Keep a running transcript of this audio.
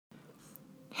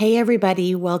Hey,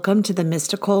 everybody. Welcome to the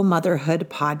Mystical Motherhood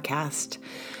Podcast.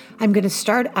 I'm going to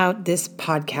start out this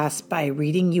podcast by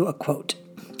reading you a quote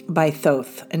by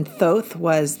Thoth. And Thoth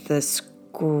was the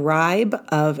scribe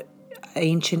of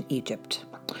ancient Egypt.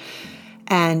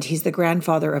 And he's the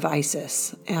grandfather of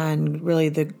Isis and really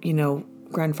the,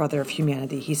 grandfather of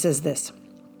humanity. He says this: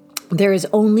 there is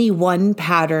only one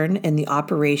pattern in the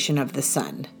operation of the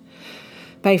sun.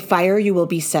 By fire you will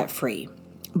be set free.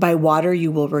 By water,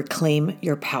 you will reclaim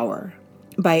your power.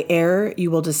 By air, you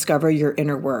will discover your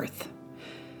inner worth.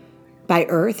 By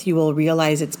earth, you will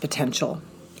realize its potential.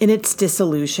 In its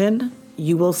dissolution,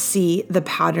 you will see the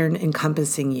pattern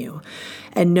encompassing you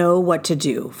and know what to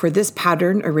do, for this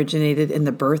pattern originated in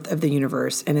the birth of the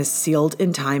universe and is sealed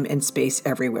in time and space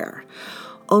everywhere.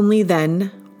 Only then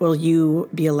will you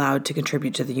be allowed to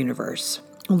contribute to the universe.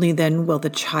 Only then will the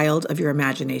child of your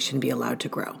imagination be allowed to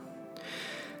grow.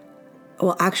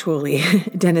 Well, actually,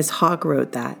 Dennis Hogg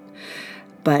wrote that,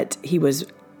 but he was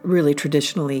really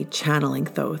traditionally channeling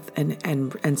Thoth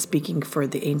and speaking for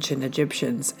the ancient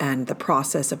Egyptians and the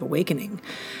process of awakening.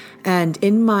 And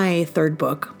in my third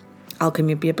book,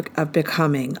 Alchemy of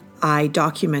Becoming, I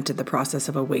documented the process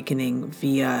of awakening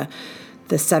via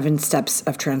the 7 steps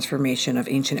of transformation of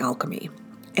ancient alchemy.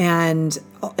 And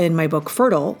in my book,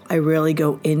 Fertile, I really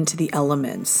go into the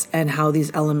elements and how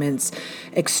these elements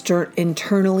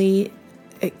internally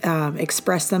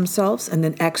express themselves and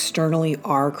then externally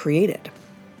are created.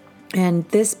 And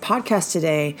this podcast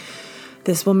today,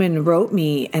 this woman wrote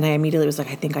me and I immediately was like,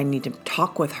 I think I need to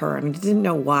talk with her. And I didn't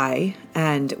know why.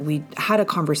 And we had a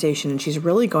conversation and she's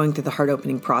really going through the heart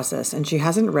opening process and she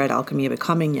hasn't read Alchemy of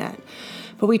Becoming yet,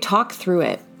 but we talked through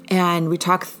it and we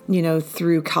talk,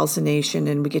 through calcination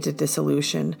and we get to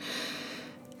dissolution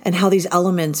and how these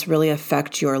elements really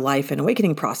affect your life and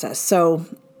awakening process. So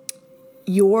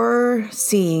you're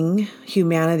seeing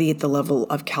humanity at the level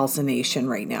of calcination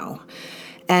right now.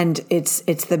 And it's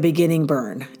the beginning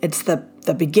burn. It's the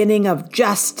beginning of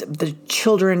just the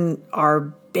children are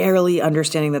barely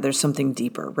understanding that there's something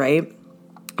deeper, right?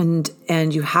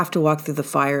 And you have to walk through the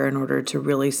fire in order to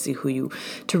really see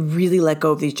to really let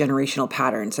go of these generational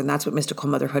patterns. And that's what Mystical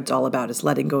Motherhood's all about, is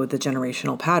letting go of the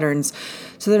generational patterns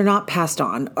so they're not passed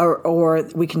on, or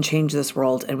we can change this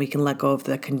world and we can let go of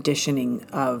the conditioning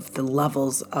of the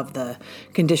levels of the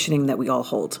conditioning that we all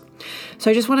hold.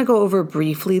 So I just want to go over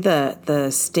briefly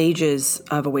the stages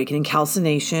of awakening.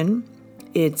 Calcination.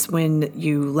 It's when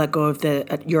you let go of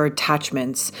your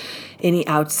attachments, any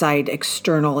outside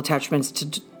external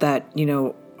attachments that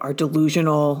are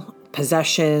delusional,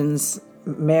 possessions,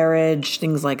 marriage,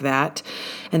 things like that.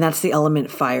 And that's the element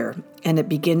fire. And it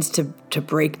begins to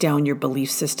break down your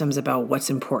belief systems about what's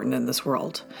important in this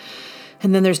world.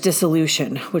 And then there's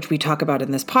dissolution, which we talk about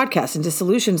in this podcast. And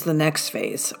dissolution's the next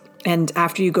phase. And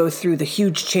after you go through the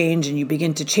huge change and you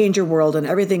begin to change your world and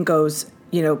everything goes,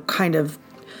 kind of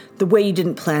the way you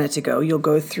didn't plan it to go, you'll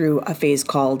go through a phase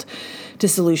called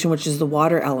dissolution, which is the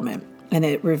water element. And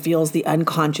it reveals the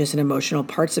unconscious and emotional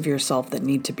parts of yourself that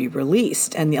need to be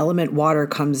released. And the element water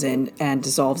comes in and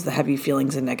dissolves the heavy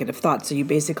feelings and negative thoughts. So you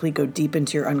basically go deep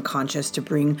into your unconscious to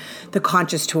bring the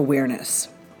conscious to awareness.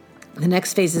 The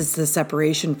next phase is the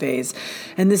separation phase.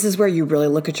 And this is where you really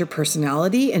look at your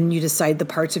personality and you decide the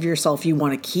parts of yourself you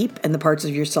want to keep and the parts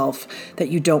of yourself that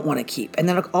you don't want to keep. And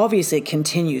then obviously it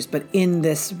continues, but in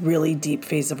this really deep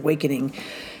phase of awakening,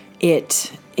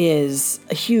 it is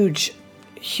a huge,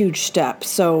 huge step.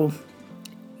 So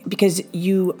because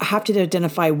you have to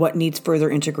identify what needs further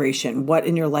integration, what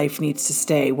in your life needs to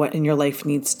stay, what in your life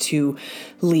needs to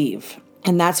leave.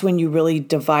 And that's when you really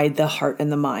divide the heart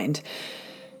and the mind.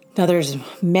 Now, there's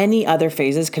many other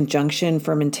phases: conjunction,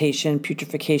 fermentation,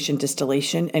 putrefaction,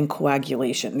 distillation, and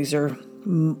coagulation. These are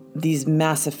these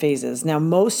massive phases. Now,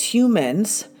 most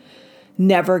humans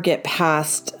never get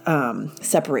past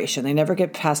separation. They never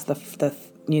get past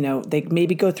they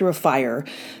maybe go through a fire.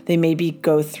 They maybe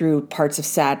go through parts of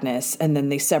sadness, and then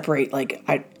they separate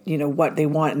what they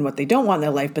want and what they don't want in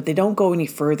their life, but they don't go any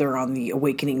further on the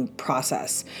awakening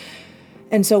process.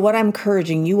 And so what I'm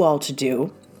encouraging you all to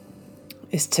do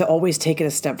is to always take it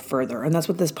a step further. And that's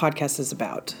what this podcast is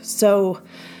about. So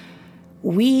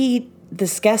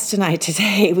this guest and I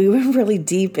today, we went really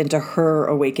deep into her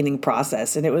awakening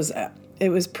process. And it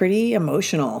was pretty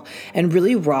emotional and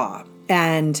really raw.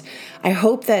 And I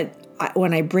hope that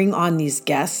when I bring on these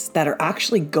guests that are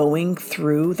actually going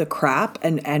through the crap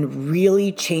and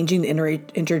really changing the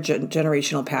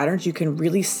intergenerational patterns, you can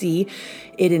really see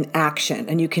it in action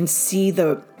and you can see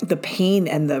the pain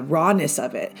and the rawness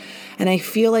of it. And I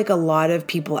feel like a lot of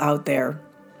people out there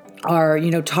are,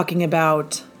 talking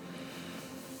about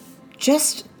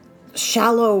just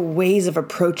shallow ways of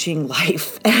approaching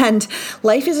life. And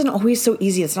life isn't always so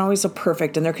easy. It's not always so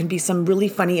perfect. And there can be some really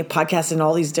funny podcasts and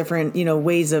all these different,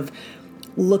 ways of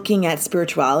looking at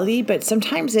spirituality. But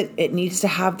sometimes it needs to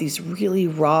have these really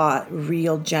raw,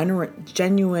 real,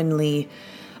 genuinely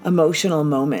emotional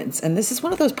moments. And this is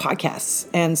one of those podcasts.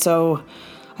 And so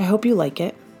I hope you like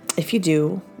it. If you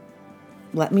do,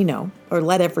 let me know, or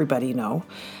let everybody know.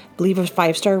 Leave a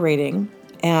 5-star rating.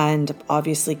 And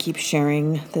obviously keep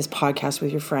sharing this podcast with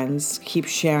your friends. Keep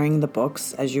sharing the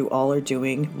books as you all are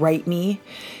doing. Write me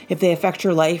if they affect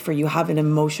your life or you have an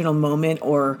emotional moment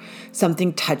or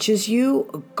something touches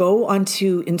you. Go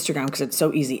onto Instagram because it's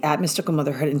so easy, at Mystical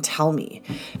Motherhood, and tell me.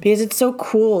 Because it's so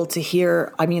cool to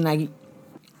hear. I mean,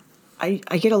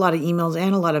 I get a lot of emails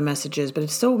and a lot of messages, but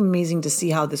it's so amazing to see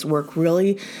how this work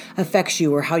really affects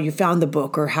you, or how you found the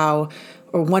book, or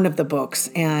one of the books,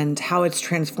 and how it's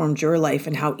transformed your life,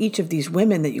 and how each of these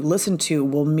women that you listen to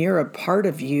will mirror a part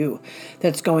of you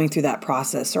that's going through that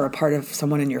process, or a part of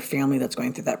someone in your family that's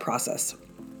going through that process.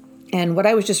 And what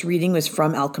I was just reading was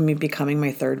from Alchemy Becoming,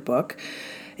 my 3rd book.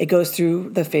 It goes through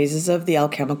the phases of the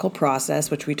alchemical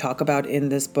process, which we talk about in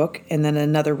this book. And then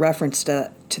another reference to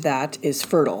that is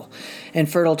Fertile. And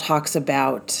Fertile talks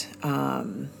about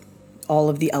all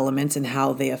of the elements and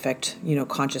how they affect,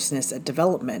 consciousness and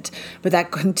development. But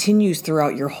that continues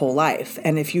throughout your whole life.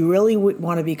 And if you really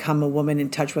want to become a woman in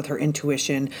touch with her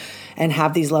intuition and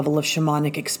have these level of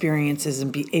shamanic experiences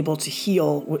and be able to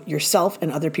heal yourself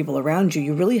and other people around you,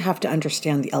 you really have to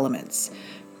understand the elements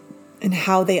and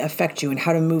how they affect you and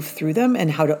how to move through them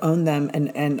and how to own them,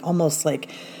 and almost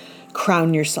like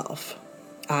crown yourself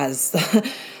as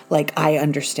like, I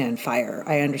understand fire,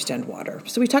 I understand water.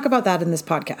 So we talk about that in this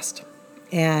podcast.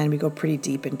 And we go pretty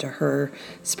deep into her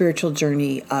spiritual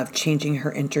journey of changing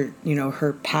her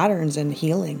her patterns and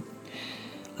healing.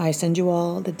 I send you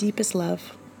all the deepest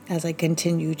love as I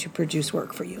continue to produce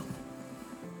work for you.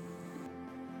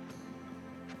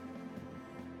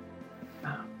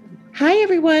 Hi,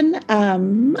 everyone.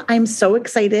 I'm so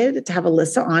excited to have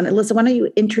Alyssa on. Alyssa, why don't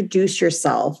you introduce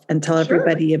yourself and tell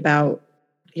everybody about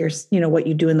your, what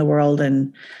you do in the world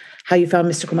and how you found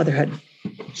Mystical Motherhood?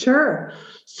 Sure.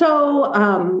 So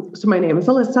my name is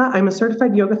Alyssa. I'm a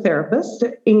certified yoga therapist,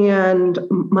 and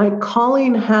my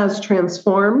calling has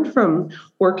transformed from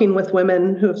working with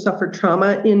women who have suffered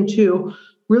trauma into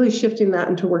really shifting that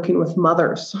into working with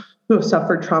mothers who have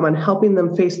suffered trauma and helping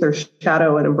them face their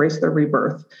shadow and embrace their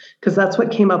rebirth. Because that's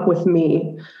what came up with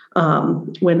me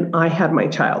when I had my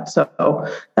child. So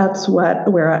that's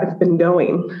where I've been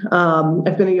going.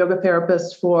 I've been a yoga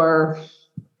therapist for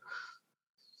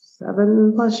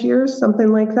 7+ years,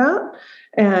 something like that,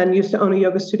 and used to own a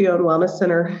yoga studio and wellness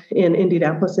center in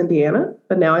Indianapolis, Indiana,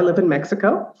 but now I live in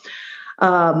Mexico.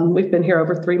 We've been here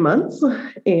over 3 months,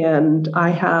 and I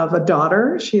have a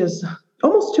daughter. She is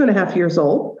almost 2.5 years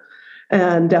old,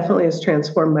 and definitely has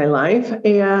transformed my life.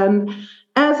 And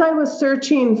as I was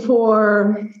searching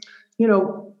for,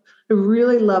 I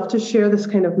really love to share this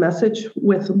kind of message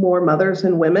with more mothers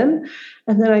and women.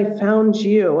 And then I found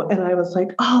you, and I was like,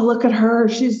 oh, look at her.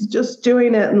 She's just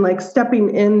doing it and like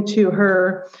stepping into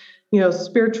her,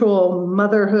 spiritual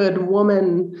motherhood,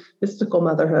 woman, mystical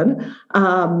motherhood.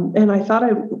 And I thought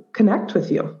I'd connect with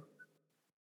you.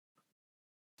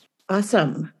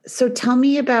 Awesome. So tell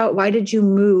me about, why did you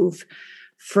move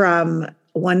from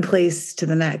one place to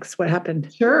the next? What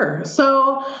happened? Sure.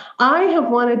 So I have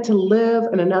wanted to live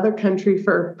in another country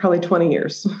for probably 20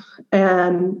 years.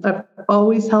 And I've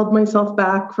always held myself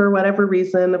back for whatever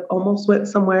reason. I've almost went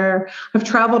somewhere. I've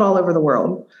traveled all over the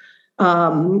world.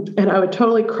 And I would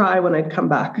totally cry when I'd come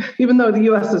back, even though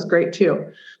the US is great too.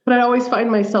 But I always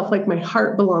find myself like my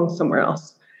heart belongs somewhere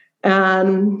else.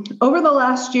 And over the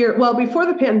last year, well, before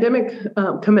the pandemic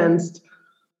commenced,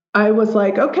 I was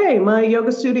like, okay, my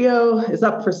yoga studio is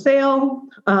up for sale,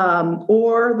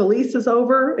 or the lease is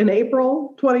over in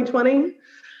April 2020.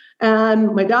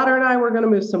 And my daughter and I were going to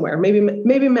move somewhere,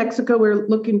 maybe Mexico. We're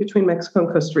looking between Mexico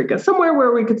and Costa Rica, somewhere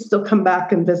where we could still come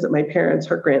back and visit my parents,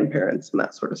 her grandparents, and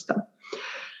that sort of stuff.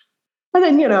 And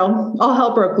then, all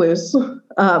hell broke loose,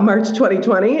 March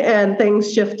 2020, and things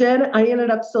shifted. I ended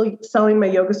up still selling my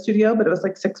yoga studio, but it was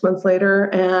like 6 months later.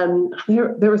 And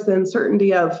there was the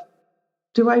uncertainty of,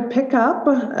 do I pick up,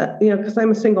 because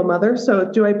I'm a single mother. So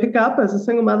do I pick up as a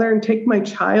single mother and take my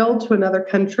child to another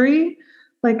country,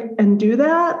 and do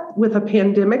that with a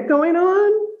pandemic going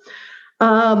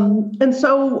on? And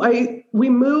so we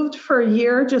moved for a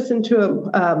year just into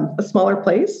a smaller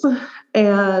place,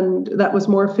 and that was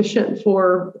more efficient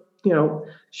for,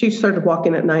 she started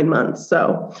walking at 9 months.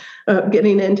 So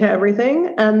getting into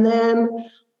everything. And then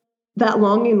that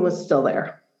longing was still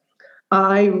there.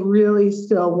 I really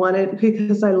still wanted,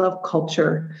 because I love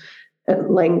culture and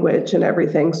language and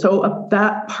everything. So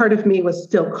that part of me was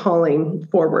still calling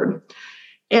forward.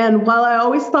 And while I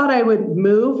always thought I would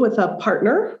move with a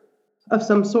partner of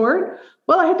some sort,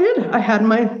 well, I did. I had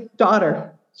my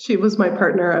daughter. She was my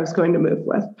partner I was going to move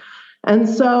with. And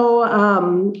so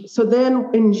then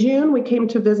in June, we came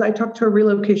to visit. I talked to a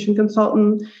relocation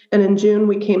consultant, and in June,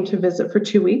 we came to visit for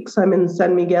 2 weeks. I'm in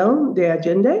San Miguel de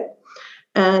Allende,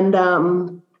 and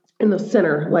in the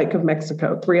center, like, of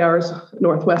Mexico, 3 hours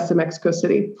northwest of Mexico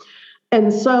City.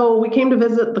 And so we came to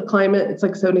visit. The climate, it's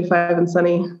like 75 and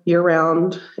sunny year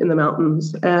round in the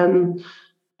mountains. And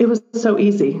it was so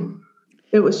easy.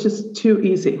 It was just too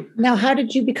easy. Now, how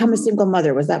did you become a single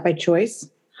mother? Was that by choice?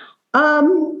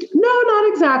 No,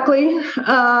 not exactly.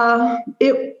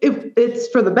 It's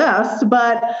for the best,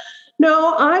 but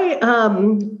no,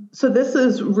 so this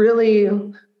is really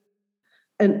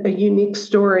a unique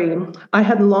story. I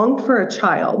had longed for a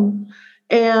child,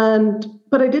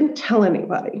 but I didn't tell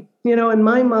anybody. In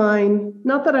my mind,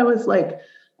 not that I was like,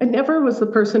 I never was the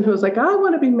person who was like, I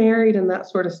want to be married and that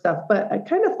sort of stuff, but I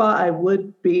kind of thought I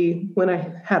would be when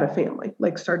I had a family,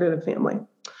 like started a family.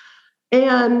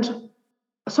 And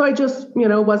so I just,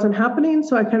 wasn't happening.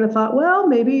 So I kind of thought, well,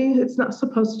 maybe it's not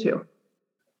supposed to.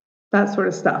 That sort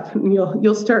of stuff. And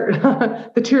you'll start,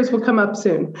 the tears will come up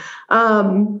soon.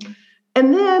 And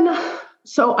then,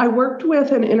 so I worked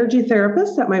with an energy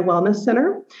therapist at my wellness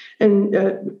center, and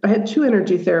I had 2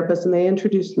 energy therapists, and they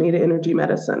introduced me to energy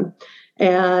medicine.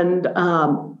 And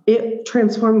it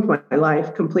transformed my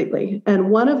life completely. And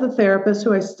one of the therapists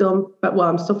who I'm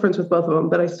still friends with both of them,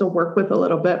 but I still work with a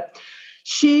little bit.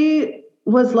 She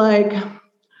was like,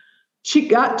 she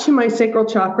got to my sacral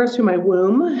chakras, to my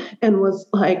womb, and was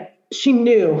like, she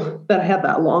knew that I had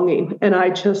that longing. And I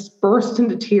just burst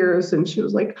into tears. And she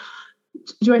was like,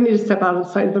 do I need to step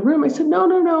outside of the room? I said, no,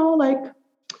 like,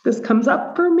 this comes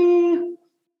up for me.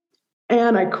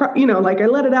 And I cry, like, I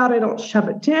let it out. I don't shove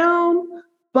it down.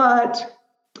 But,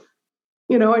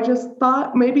 I just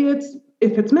thought maybe if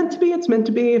it's meant to be, it's meant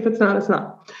to be. If it's not, it's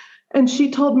not. And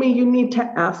she told me, you need to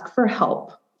ask for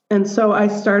help. And so I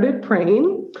started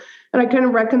praying, and I kind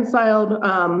of reconciled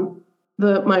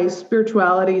my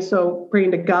spirituality. So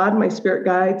praying to God, my spirit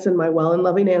guides, and my well and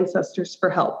loving ancestors for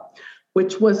help,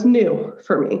 which was new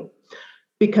for me,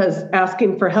 because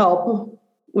asking for help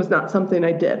was not something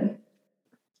I did.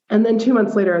 And then 2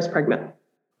 months later, I was pregnant.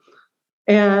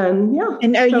 And yeah.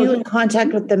 And are you in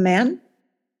contact with the man?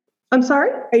 I'm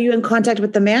sorry? Are you in contact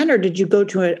with the man, or did you go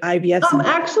to an IVF center?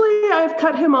 Actually, I've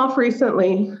cut him off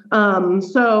recently.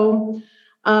 So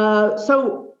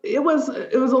it was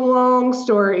a long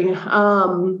story.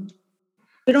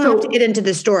 We don't have to get into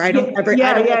the story.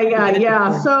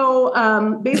 Yeah.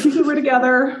 So basically, we're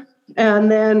together,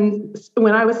 and then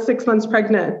when I was 6 months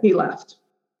pregnant, he left.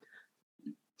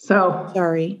 So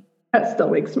sorry, that still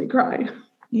makes me cry.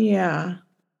 Yeah.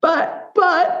 But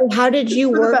how did you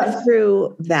work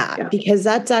through that? Yeah. Because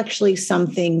that's actually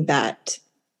something that,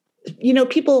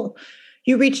 people,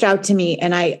 you reached out to me,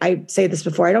 and I say this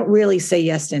before, I don't really say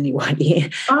yes to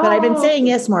anybody, but I've been saying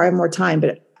yes more. I have more time,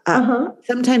 but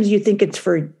sometimes you think it's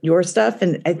for your stuff,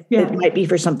 and it might be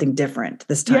for something different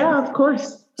this time. Yeah, of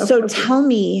course. Tell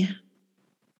me,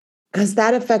 because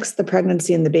that affects the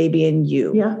pregnancy and the baby and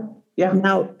you. Yeah. Yeah.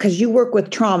 Now, because you work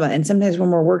with trauma, and sometimes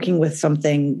when we're working with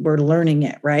something, we're learning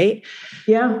it, right?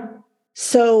 Yeah.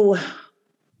 So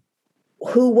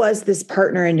who was this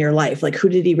partner in your life? Like, who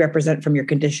did he represent from your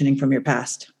conditioning, from your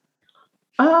past?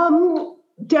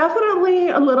 Definitely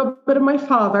a little bit of my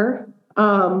father.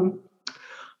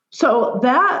 So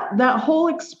that whole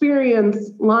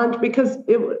experience launched because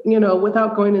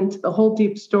without going into the whole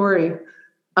deep story,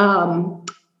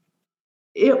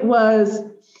 it was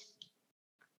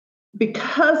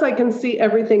because I can see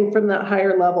everything from that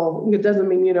higher level. It doesn't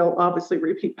mean, obviously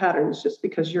repeat patterns just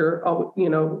because you're,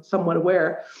 somewhat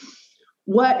aware.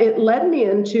 What it led me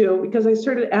into, because I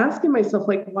started asking myself,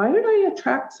 like, why did I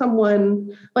attract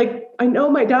someone? Like, I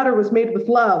know my daughter was made with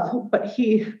love, but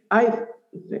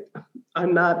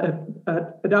I'm not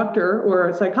a doctor or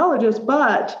a psychologist,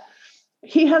 but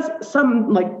he has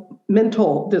some like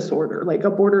mental disorder, like a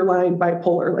borderline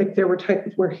bipolar. Like there were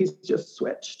times where he's just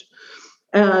switched.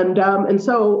 And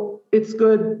so it's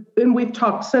good. And we've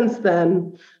talked since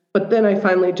then, but then I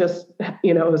finally just,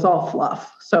 it was all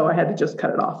fluff. So I had to just cut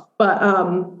it off. But,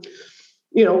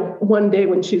 one day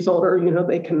when she's older,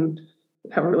 they can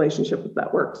have a relationship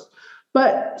that works.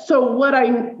 But so what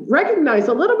I recognize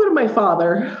a little bit of my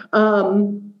father,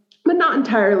 but not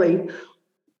entirely,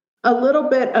 a little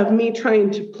bit of me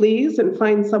trying to please and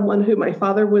find someone who my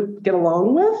father would get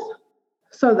along with.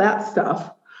 So that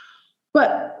stuff.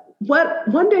 But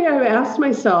one day I asked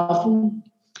myself,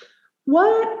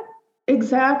 what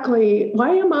exactly,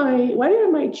 why am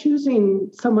I choosing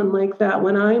someone like that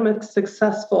when I'm a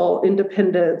successful,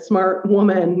 independent, smart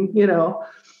woman,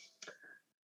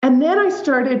 And then I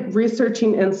started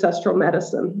researching ancestral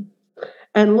medicine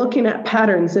and looking at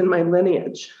patterns in my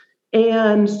lineage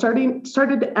and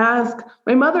started to ask.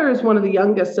 My mother is one of the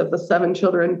youngest of the 7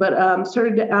 children, but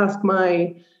started to ask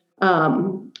my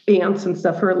aunts and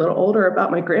stuff who are a little older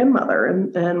about my grandmother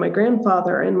and my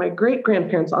grandfather and my great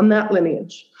grandparents on that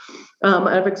lineage.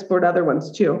 I've explored other ones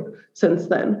too since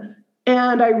then.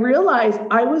 And I realized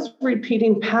I was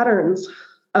repeating patterns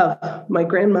of my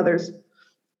grandmother's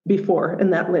before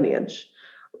in that lineage.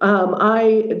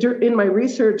 In my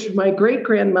research, my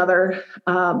great-grandmother,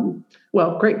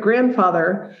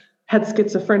 great-grandfather had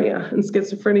schizophrenia, and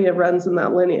schizophrenia runs in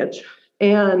that lineage.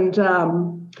 And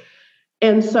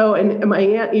my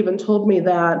aunt even told me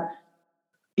that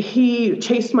he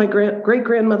chased my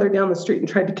great-grandmother down the street and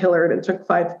tried to kill her, and it took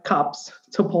 5 cops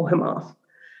to pull him off.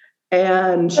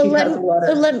 And she has a lot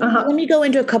of... Let me go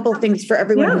into a couple of things for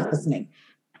everyone who's listening.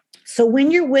 So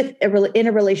when you're in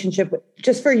a relationship,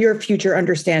 just for your future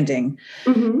understanding,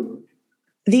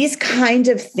 these kind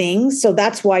of things, so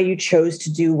that's why you chose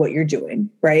to do what you're doing,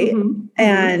 right?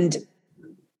 And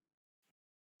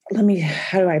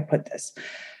how do I put this?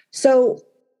 So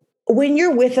when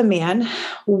you're with a man,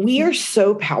 we are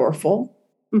so powerful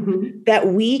that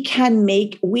we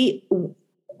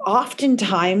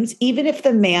oftentimes, even if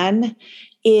the man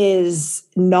is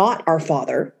not our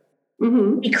father,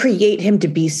 we create him to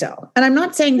be so. And I'm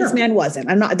not saying this man wasn't.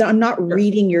 I'm not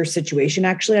reading your situation.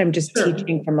 Actually, I'm just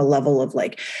teaching from a level of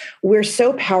we're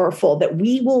so powerful that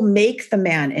we will make the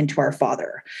man into our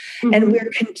father. And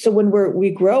when we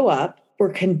grow up, we're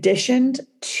conditioned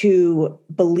to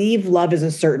believe love is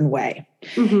a certain way.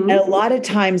 And a lot of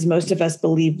times, most of us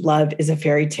believe love is a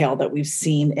fairy tale that we've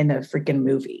seen in a freaking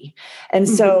movie. And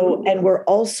so, and we're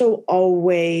also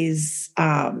always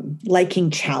liking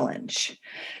challenge.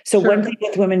 So one thing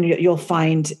with women you'll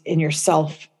find in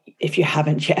yourself, if you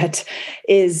haven't yet,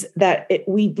 is that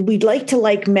we'd like to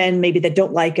like men maybe that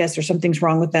don't like us or something's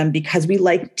wrong with them because we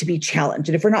like to be challenged.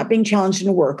 And if we're not being challenged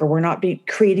in work or we're not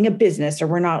creating a business or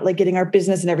we're not getting our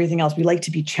business and everything else, we like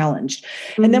to be challenged.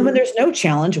 And then when there's no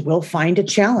challenge, we'll find a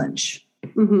challenge.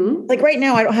 Right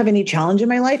now, I don't have any challenge in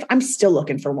my life. I'm still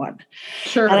looking for one.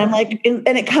 And I'm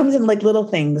and it comes in little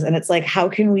things. And it's how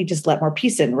can we just let more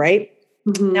peace in, right?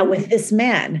 Now with this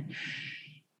man,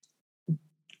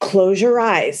 close your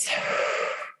eyes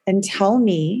and tell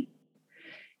me,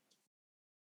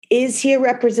 is he a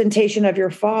representation of your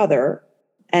father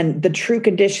and the true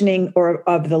conditioning or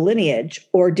of the lineage,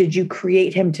 or did you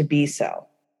create him to be so?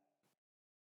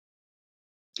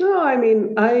 No,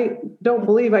 I don't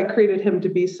believe I created him to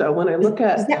be so. When I look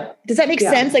at... Does that make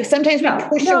sense? Sometimes we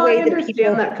push away I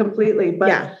understand that completely,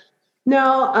 but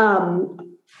no,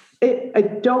 I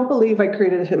don't believe I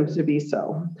created him to be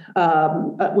so.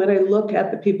 When I look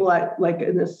at the people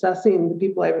in assessing the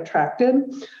people I've attracted,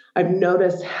 I've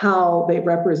noticed how they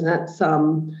represent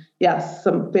some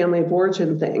family of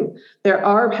origin thing. There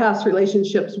are past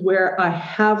relationships where I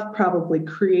have probably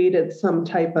created some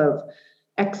type of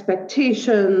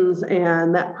expectations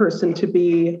and that person to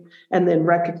be, and then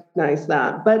recognize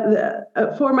that.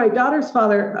 But for my daughter's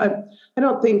father, I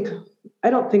don't think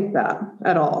that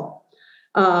at all.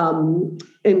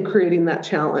 In creating that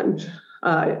challenge.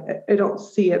 I don't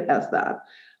see it as that.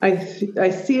 I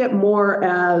see it more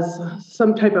as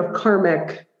some type of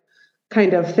karmic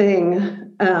kind of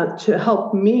thing to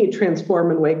help me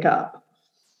transform and wake up.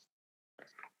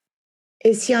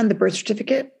 Is he on the birth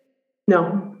certificate?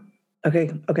 No.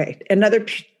 Okay. Another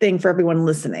thing for everyone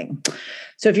listening.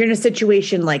 So if you're in a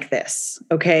situation like this,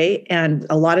 okay, and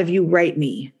a lot of you write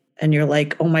me and you're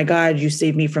like, oh my God, you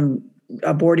saved me from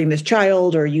aborting this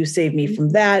child, or you saved me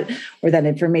from that, or that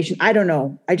information. I don't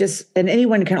know. And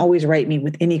anyone can always write me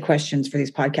with any questions for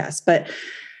these podcasts. But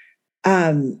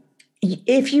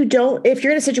if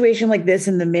you're in a situation like this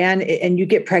and the man, and you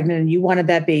get pregnant and you wanted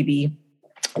that baby,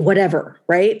 whatever,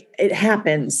 right? It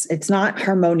happens. It's not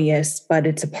harmonious, but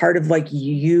it's a part of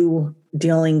you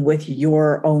dealing with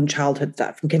your own childhood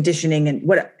stuff and conditioning and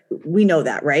what we know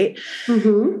that, right?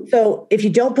 So if you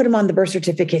don't put him on the birth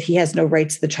certificate, he has no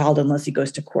rights to the child unless he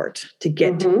goes to court to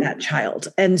get that child.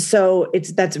 And so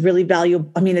that's really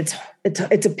valuable.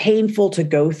 It's a painful to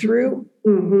go through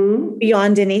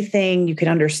beyond anything you can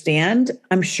understand,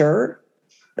 I'm sure.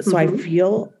 So I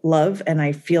feel love and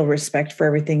I feel respect for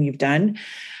everything you've done.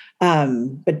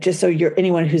 But just so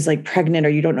anyone who's like pregnant or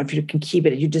you don't know if you can keep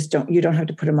it, you don't have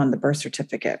to put them on the birth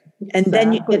certificate. And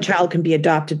then the child can be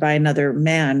adopted by another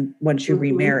man once you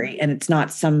remarry, and it's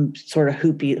not some sort of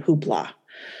hoopla.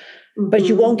 But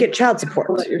you won't get child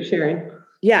support. That you're sharing.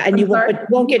 Yeah, and you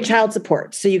won't get child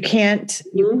support. So you can't,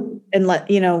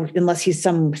 unless he's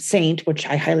some saint, which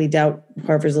I highly doubt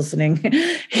whoever's listening,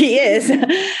 he is,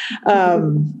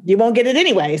 you won't get it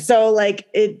anyway. So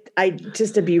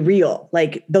just to be real,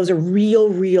 like those are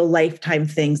real lifetime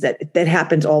things that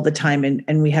happens all the time.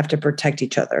 And we have to protect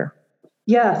each other.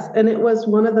 Yes. And it was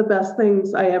one of the best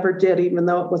things I ever did, even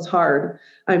though it was hard.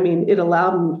 I mean, it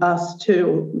allowed us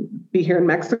to be here in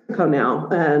Mexico now,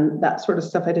 and that sort of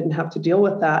stuff. I didn't have to deal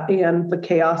with that and the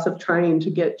chaos of trying to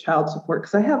get child support,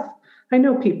 because I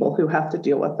know people who have to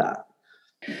deal with that.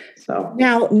 So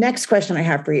now, next question I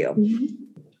have for you.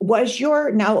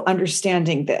 Now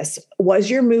understanding this, was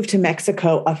your move to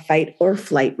Mexico a fight or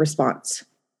flight response?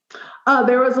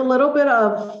 There was a little bit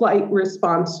of flight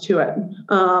response to it.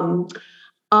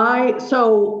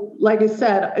 So like I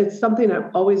said, it's something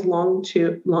I've always longed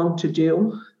to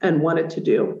do and wanted to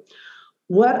do.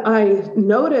 What I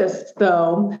noticed,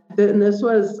 though, and this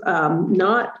was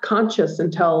not conscious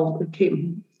until it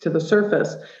came to the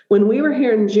surface, when we were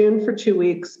here in June for 2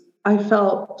 weeks, I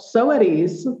felt so at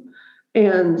ease,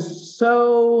 and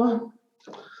so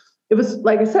it was,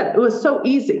 like I said, it was so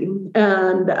easy.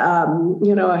 And,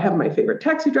 I have my favorite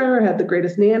taxi driver, I had the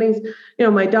greatest nannies.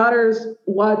 My daughters,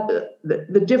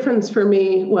 the difference for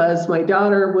me was my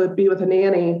daughter would be with a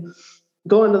nanny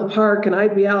going to the park, and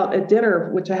I'd be out at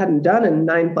dinner, which I hadn't done in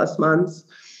 9+ months.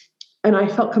 And I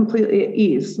felt completely at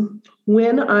ease.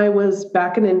 When I was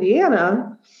back in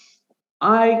Indiana,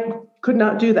 I could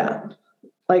not do that.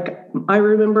 Like, I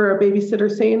remember a babysitter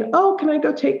saying, "Oh, can I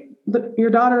go take your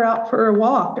daughter out for a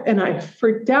walk?" And I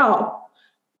freaked out.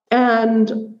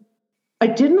 And I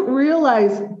didn't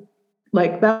realize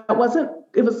it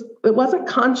wasn't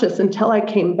conscious until I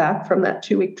came back from that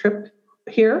 2-week trip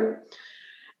here.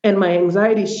 And my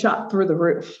anxiety shot through the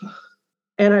roof.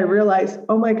 And I realized,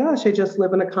 oh my gosh, I just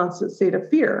live in a constant state of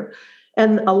fear.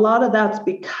 And a lot of that's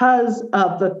because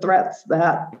of the threats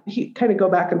that he kind of go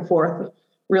back and forth,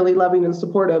 really loving and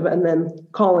supportive, and then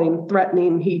calling,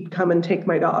 threatening he'd come and take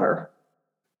my daughter.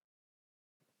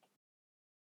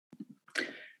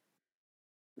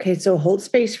 Okay, so hold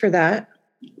space for that.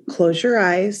 Close your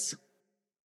eyes.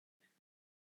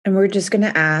 And we're just going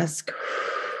to ask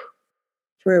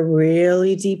for a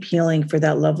really deep healing for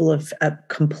that level of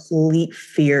complete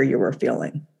fear you were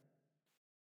feeling.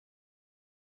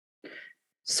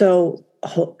 So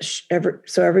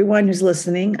everyone who's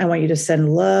listening, I want you to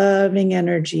send loving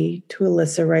energy to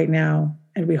Alyssa right now,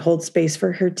 and we hold space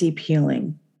for her deep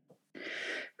healing.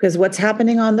 Because what's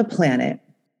happening on the planet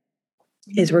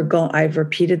is I've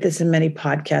repeated this in many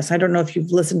podcasts. I don't know if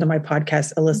you've listened to my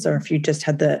podcast, Alyssa, or if you just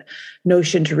had the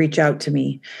notion to reach out to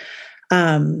me.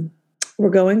 We're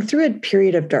going through a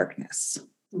period of darkness.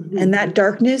 Mm-hmm. And that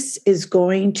darkness is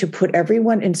going to put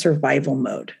everyone in survival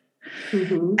mode.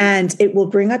 Mm-hmm. And it will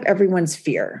bring up everyone's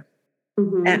fear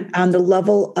and on the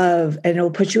level of, and it will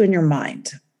put you in your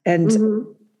mind, and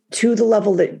to the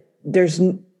level that there's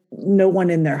no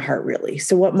one in their heart really.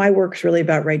 So what my work's really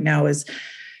about right now is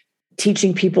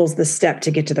teaching people the step to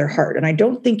get to their heart. And I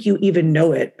don't think you even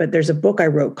know it, but there's a book I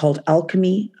wrote called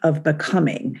Alchemy of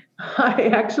Becoming. I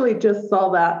actually just saw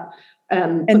that.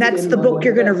 And that's the book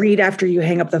you're going to read after you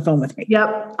hang up the phone with me.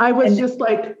 Yep. I was just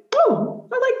like, oh,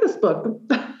 I like this book.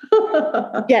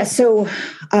 Yeah. So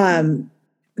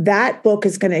that book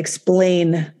is going to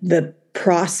explain the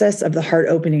process of the heart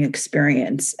opening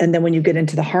experience. And then when you get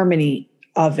into the harmony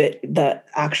of it, the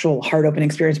actual heart opening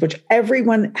experience, which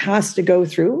everyone has to go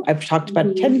through. I've talked about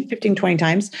it 10, 15, 20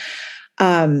 times,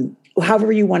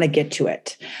 however you want to get to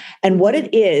it. And what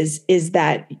it is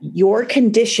that your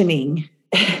conditioning,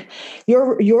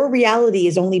 your reality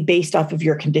is only based off of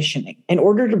your conditioning. In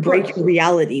order to break your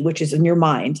reality, which is in your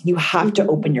mind, you have to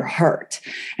open your heart.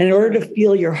 And in order to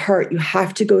feel your heart, you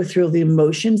have to go through the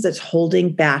emotions that's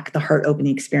holding back the heart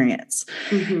opening experience.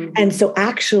 And so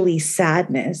actually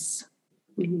sadness,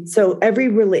 so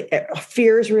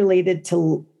fear is related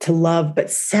to love, but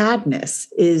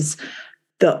sadness is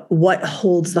what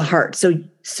holds the heart.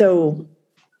 So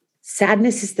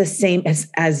sadness is the same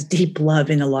as deep love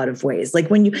in a lot of ways. Like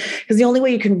because the only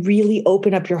way you can really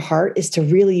open up your heart is to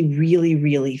really, really,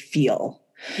 really feel.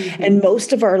 And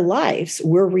most of our lives,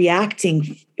 we're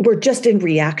just in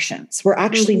reactions. We're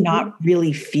actually not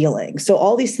really feeling. So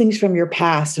all these things from your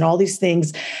past and all these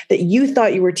things that you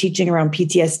thought you were teaching around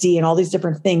PTSD and all these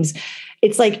different things,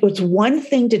 it's like, it's one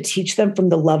thing to teach them from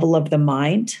the level of the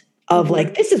mind of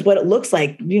like, this is what it looks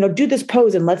like, do this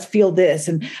pose and let's feel this.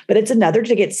 But it's another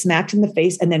to get smacked in the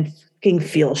face and then fucking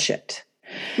feel shit.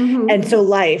 And so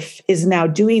life is now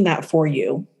doing that for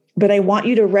you. But I want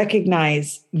you to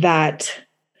recognize that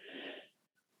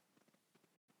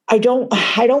I don't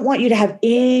want you to have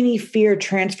any fear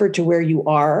transferred to where you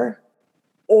are.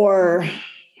 Or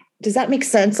does that make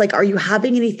sense? Like, are you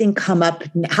having anything come up?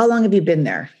 How long have you been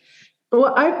there?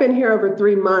 Well, I've been here over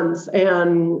 3 months,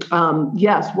 and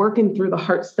yes, working through the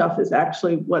heart stuff is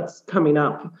actually what's coming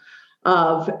up.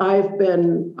 I've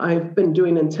been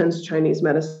doing intense Chinese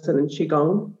medicine and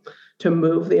Qigong to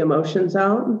move the emotions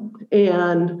out,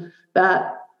 and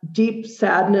that deep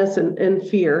sadness and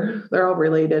fear, they're all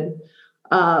related,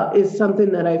 is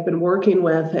something that I've been working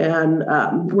with,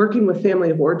 and working with family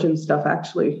of origin stuff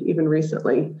actually even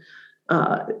recently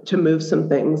to move some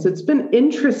things. It's been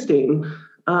interesting.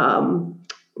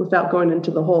 Without going into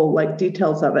the whole like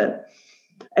details of it.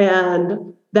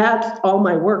 And that's all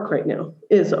my work right now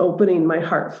is opening my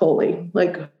heart fully.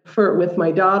 Like with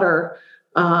my daughter,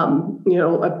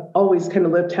 I've always kind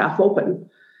of lived half open.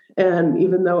 And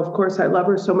even though, of course, I love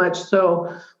her so much,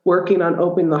 so working on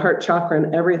opening the heart chakra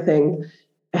and everything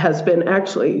has been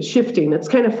actually shifting. It's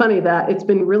kind of funny that it's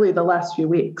been really the last few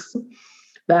weeks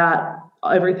that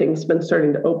everything's been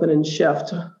starting to open and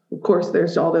shift. Of course,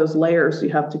 there's all those layers you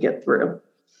have to get through,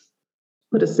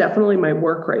 but it's definitely my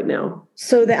work right now.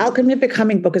 So the Alchemy of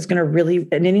Becoming book is going to really,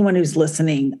 and anyone who's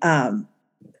listening,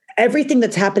 everything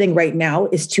that's happening right now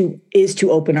is to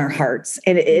open our hearts,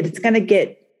 and it's going to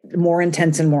get more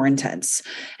intense and more intense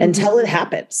until it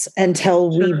happens,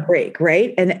 until we break,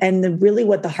 right? And really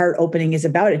what the heart opening is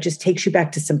about, it just takes you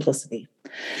back to simplicity.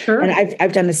 Sure. And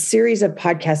I've done a series of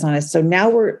podcasts on it. So now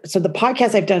the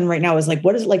podcast I've done right now is like,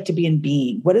 what is it like to be in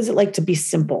being? What is it like to be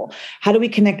simple? How do we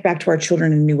connect back to our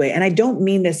children in a new way? And I don't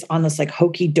mean this on this like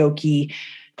hokey dokey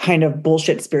kind of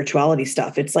bullshit spirituality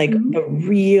stuff. It's like a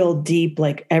real deep,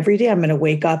 like every day I'm going to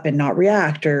wake up and not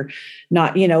react or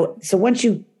not,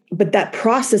 so but that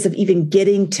process of even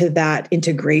getting to that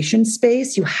integration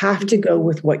space, you have to go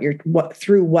with what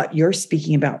you're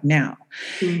speaking about now.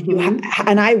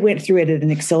 And I went through it at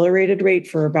an accelerated rate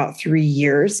for about 3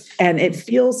 years. And it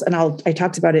feels, and I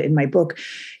talked about it in my book,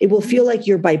 it will feel like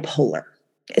you're bipolar.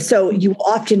 So you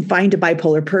often find a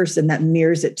bipolar person that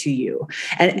mirrors it to you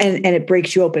and it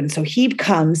breaks you open. So he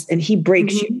comes and he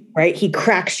breaks you, right? He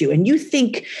cracks you. And you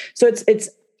think, so it's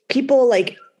people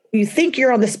like, you think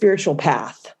you're on the spiritual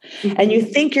path and you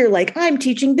think you're like, I'm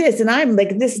teaching this and I'm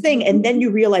like this thing. And then you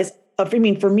realize,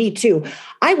 for me too,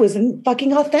 I wasn't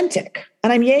fucking authentic.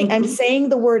 And I'm saying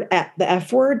the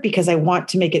F word because I want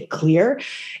to make it clear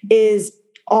is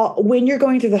when you're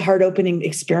going through the heart opening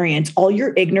experience, all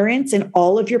your ignorance and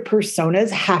all of your personas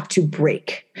have to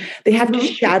break. They have to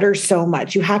shatter so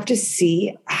much. You have to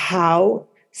see how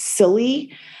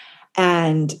silly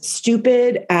and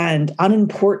stupid and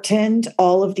unimportant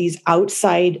all of these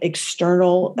outside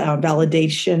external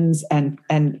validations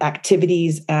and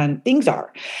activities and things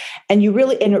are. And it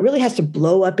really has to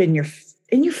blow up in your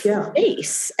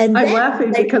face. And I'm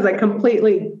laughing because I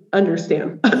completely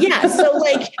understand. Yeah.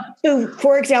 So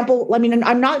for example, I mean,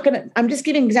 I'm just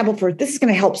giving an example this is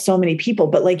going to help so many people,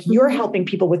 but like you're helping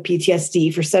people with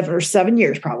PTSD for 7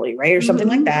 years probably, right? Or something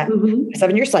like that.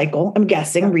 7-year cycle, I'm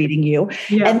guessing, reading you.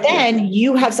 Yeah. And then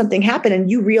you have something happen and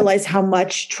you realize how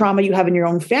much trauma you have in your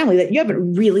own family that you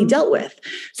haven't really dealt with.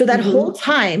 So that whole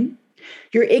time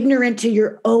you're ignorant to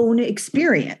your own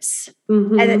experience.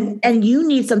 And you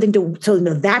need something to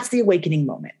know that's the awakening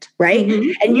moment, right?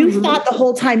 And you thought the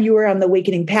whole time you were on the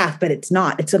awakening path, but it's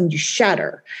not. It's something you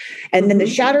shatter. And then the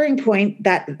shattering point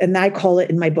and I call it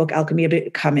in my book, Alchemy of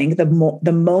Becoming,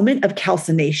 the moment of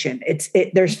calcination.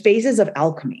 There's phases of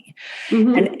alchemy.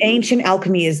 And ancient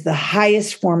alchemy is the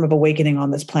highest form of awakening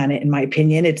on this planet, in my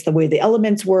opinion. It's the way the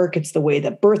elements work. It's the way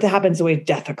that birth happens, the way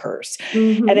death occurs.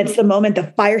 And it's the moment the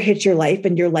fire hits your life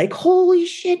and you're like, holy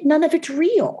shit, none of it's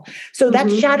real. So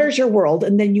that shatters your world.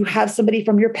 And then you have somebody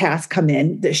from your past come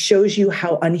in that shows you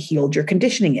how unhealed your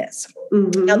conditioning is.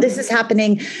 Now, this is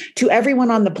happening to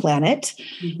everyone on the planet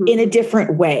in a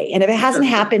different way. And if it hasn't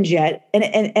happened yet, and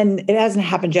it hasn't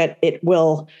happened yet, it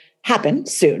will happen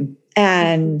soon.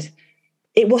 And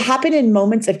it will happen in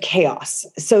moments of chaos.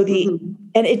 So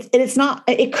it's not,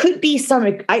 it could be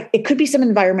some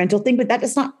environmental thing, but that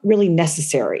is not really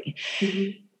necessary.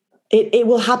 It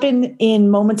will happen in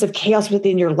moments of chaos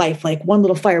within your life. Like one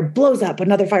little fire blows up,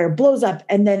 another fire blows up.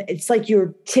 And then it's like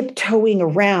you're tiptoeing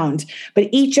around, but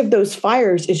each of those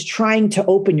fires is trying to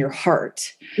open your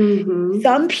heart.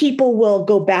 Some people will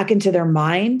go back into their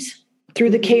mind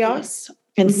through the chaos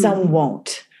and some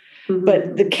won't.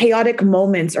 but the chaotic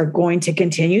moments are going to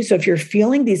continue. So if you're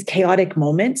feeling these chaotic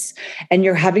moments and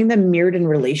you're having them mirrored in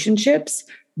relationships,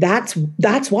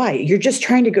 that's why you're just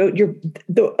trying to go,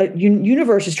 the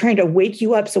universe is trying to wake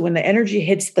you up. So when the energy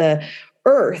hits the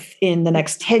earth in the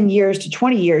next 10 years to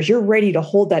 20 years, you're ready to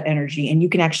hold that energy and you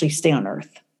can actually stay on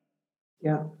earth.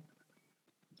 Yeah.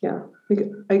 Yeah.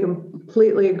 I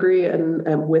completely agree and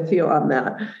am with you on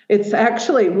that. It's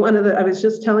actually I was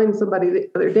just telling somebody the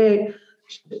other day,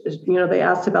 they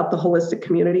asked about the holistic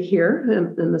community here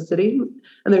in the city,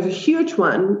 and there's a huge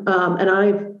one. And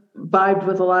I've vibed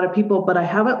with a lot of people, but I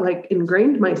haven't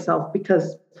ingrained myself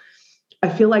because I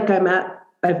feel like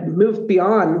I've moved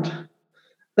beyond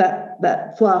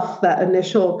that fluff, that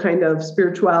initial kind of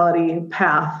spirituality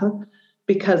path,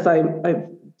 because I've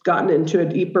gotten into a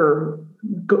deeper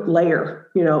layer,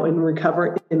 in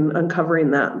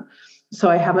uncovering them. So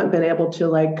I haven't been able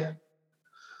to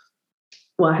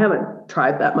I haven't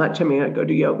tried that much. I mean, I go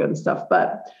to yoga and stuff,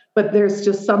 but there's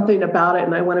just something about it.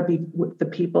 And I want to be with the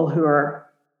people who are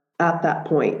at that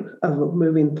point of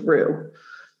moving through,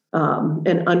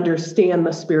 and understand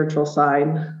the spiritual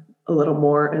side a little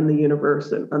more in the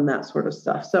universe and that sort of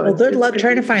stuff. So good luck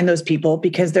trying to find those people,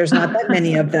 because there's not that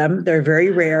many of them. They're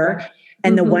very rare.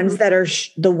 And the ones that are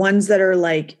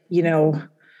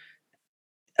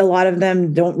a lot of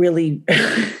them don't really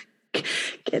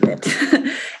get it.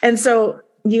 And so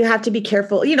you have to be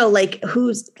careful,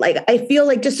 I feel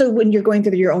like, just so when you're going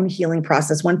through your own healing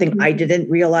process, one thing I didn't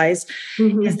realize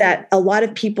is that a lot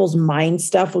of people's mind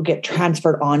stuff will get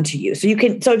transferred onto you. So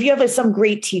if you have some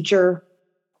great teacher,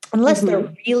 unless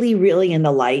they're really, really in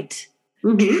the light,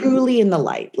 truly in the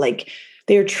light,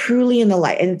 they're truly in the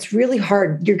light, and it's really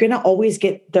hard. You're going to always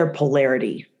get their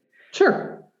polarity.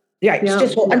 Sure. Yeah, I'm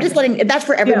just letting, that's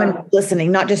for everyone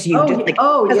listening, not just you.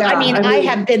 I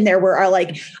have been there where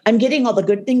I'm getting all the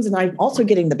good things and I'm also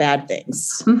getting the bad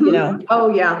things,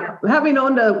 Oh yeah. Having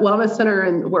owned a wellness center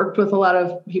and worked with a lot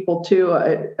of people too,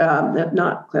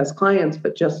 not as clients,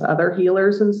 but just other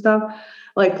healers and stuff.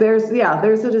 There's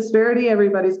a disparity.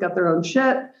 Everybody's got their own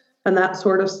shit and that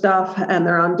sort of stuff, and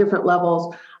they're on different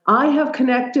levels. I have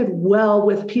connected well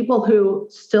with people who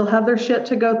still have their shit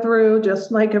to go through,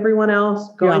 just like everyone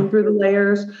else, going through the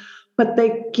layers, but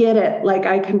they get it.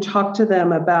 I can talk to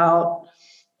them about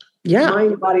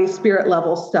mind, body, spirit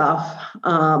level stuff,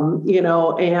 and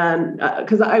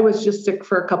because I was just sick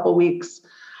for a couple weeks,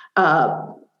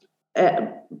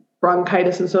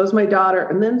 bronchitis, and so was my daughter,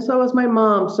 and then so was my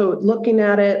mom. So looking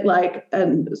at it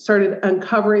and started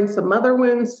uncovering some mother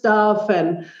wound stuff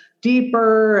and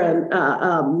deeper,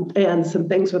 and some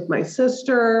things with my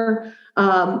sister.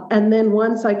 And then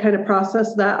once I kind of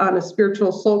processed that on a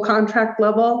spiritual soul contract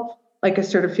level, I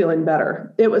started feeling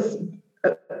better. It was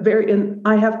and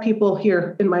I have people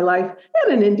here in my life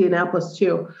and in Indianapolis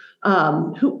too,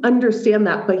 who understand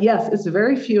that. But yes, it's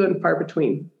very few and far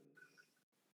between.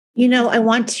 I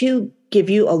want to give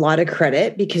you a lot of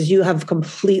credit because you have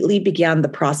completely began the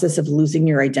process of losing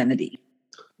your identity.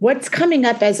 What's coming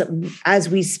up as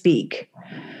we speak?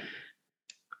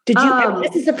 Did you?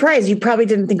 It's a surprise. You probably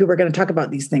didn't think we were going to talk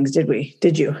about these things, did we?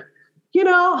 Did you?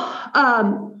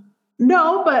 No,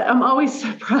 but I'm always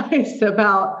surprised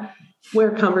about where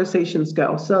conversations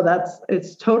go. So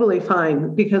it's totally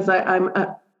fine, because I'm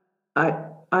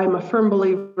a firm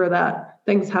believer that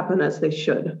things happen as they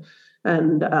should,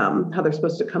 and how they're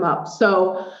supposed to come up.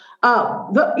 So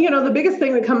the biggest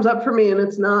thing that comes up for me, and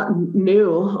it's not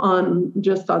new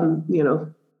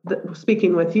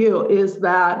speaking with you, is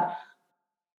that,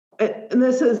 and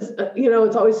this is,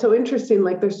 it's always so interesting.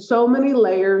 There's so many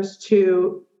layers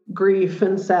to grief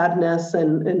and sadness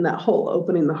and that whole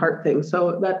opening the heart thing.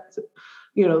 So that's,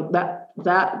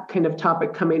 that kind of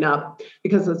topic coming up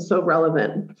because it's so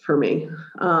relevant for me.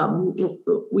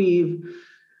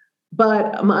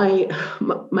 But my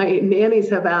nannies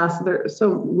have asked, they're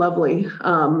so lovely,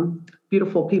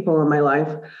 beautiful people in my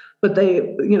life, but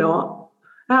they,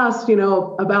 asked,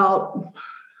 about,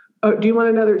 oh, do you want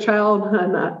another child?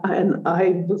 And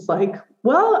I was like,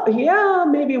 well, yeah,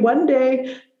 maybe one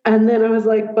day. And then I was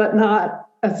like, but not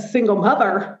a single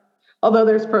mother, although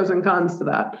there's pros and cons to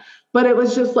that. But it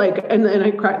was just and then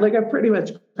I cried, I pretty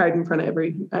much cried in front of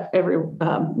every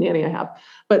nanny I have,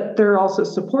 but they're also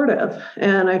supportive.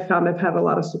 And I found I've had a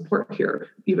lot of support here,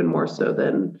 even more so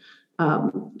than,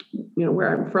 where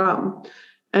I'm from.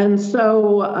 And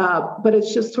so, but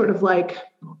it's just sort of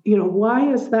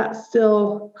why is that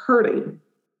still hurting?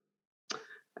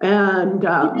 And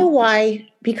why?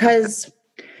 Because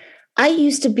I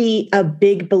used to be a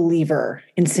big believer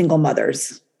in single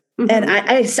mothers. And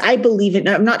I believe it.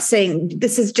 I'm not saying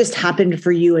this has just happened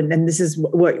for you and this is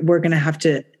what we're going to have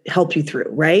to help you through,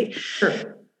 right?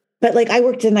 Sure. But like I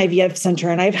worked in an IVF center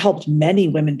and I've helped many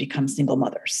women become single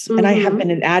mothers. And I have been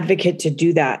an advocate to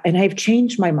do that. And I've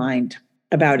changed my mind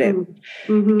about it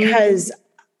because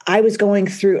I was going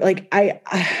through, like,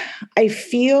 I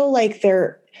feel like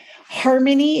their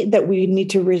harmony that we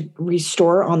need to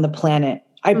restore on the planet.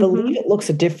 I believe it looks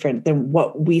different than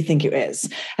what we think it is.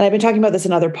 And I've been talking about this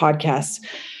in other podcasts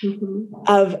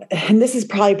and this is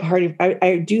probably part of,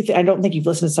 I don't think you've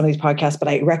listened to some of these podcasts, but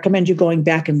I recommend you going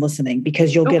back and listening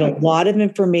because you'll get a lot of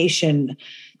information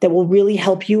that will really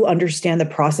help you understand the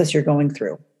process you're going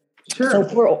through. Sure. So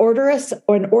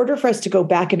in order for us to go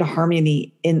back into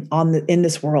harmony in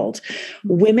this world,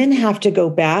 women have to go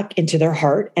back into their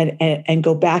heart and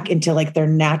go back into like their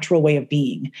natural way of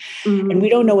being. And we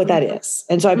don't know what that is.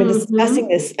 And so I've been discussing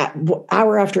this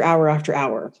hour after hour after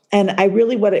hour. And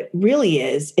what it really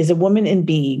is a woman in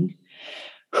being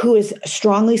who is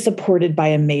strongly supported by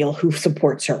a male who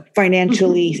supports her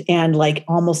financially and like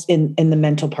almost in the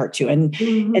mental part too. And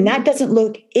that doesn't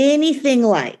look anything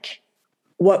like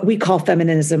what we call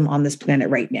feminism on this planet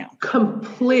right now.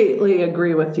 Completely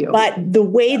agree with you. But the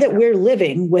way that we're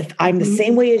living with, I'm the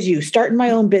same way as you, starting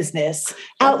my own business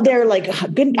out there, like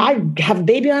I have a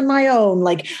baby on my own,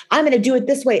 like I'm going to do it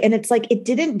this way. And it's like, it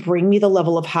didn't bring me the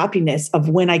level of happiness of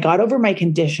when I got over my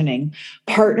conditioning,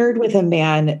 partnered with a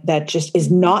man that just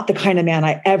is not the kind of man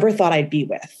I ever thought I'd be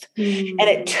with. And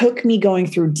it took me going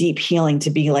through deep healing to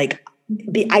be like,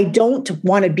 I don't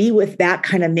want to be with that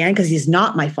kind of man because he's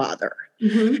not my father.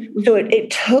 So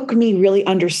it took me really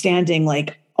understanding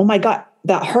like, oh my God,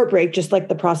 that heartbreak, just like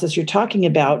the process you're talking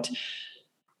about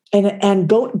and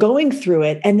going through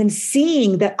it and then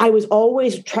seeing that I was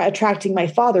always attracting my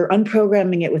father,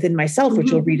 unprogramming it within myself, which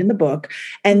you'll read in the book.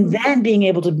 And then being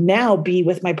able to now be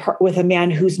with with a man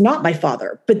who's not my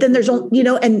father, but then there's,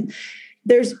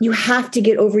 you have to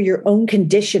get over your own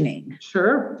conditioning.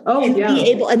 Sure. Oh, and yeah.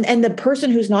 Be able, and the person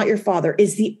who's not your father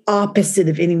is the opposite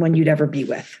of anyone you'd ever be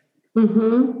with.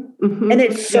 And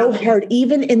it's so hard,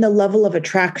 even in the level of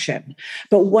attraction.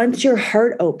 But once your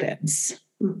heart opens,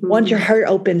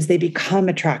 they become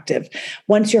attractive.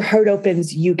 Once your heart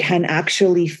opens, you can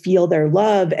actually feel their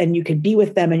love and you can be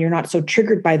with them and you're not so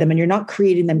triggered by them and you're not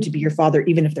creating them to be your father,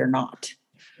 even if they're not.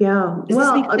 Yeah. Does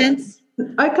this make sense?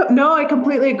 I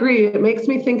completely agree. It makes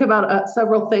me think about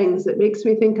several things. It makes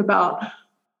me think about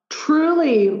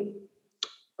truly,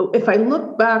 if I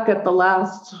look back at the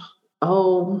last,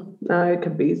 it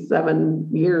could be 7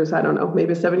 years. I don't know,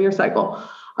 maybe a 7-year cycle.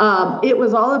 It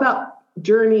was all about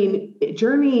journeying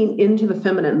into the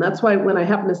feminine. That's why when I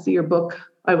happened to see your book,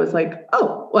 I was like,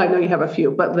 I know you have a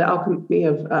few, but The Alchemy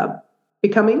of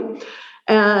Becoming.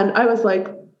 And I was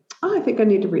like, I think I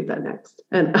need to read that next.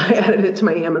 And I added it to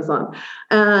my Amazon.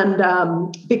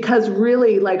 And because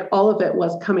really like all of it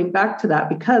was coming back to that,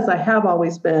 because I have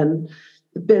always been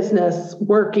business,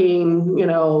 working,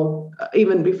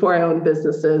 even before I owned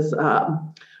businesses,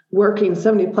 working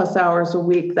 70 plus hours a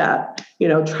week, that,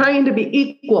 trying to be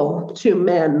equal to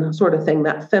men sort of thing,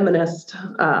 that feminist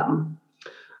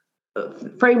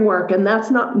framework. And that's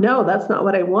not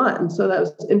what I want. And so that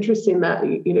was interesting that,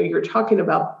 you're talking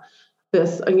about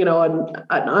this, and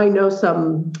I know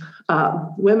some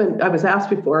women. I was asked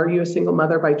before, are you a single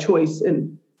mother by choice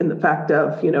in the fact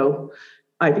of,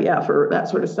 IVF or that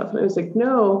sort of stuff. And I was like,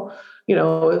 no,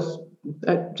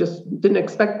 I just didn't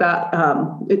expect that.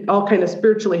 It all kind of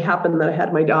spiritually happened that I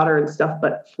had my daughter and stuff,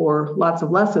 but for lots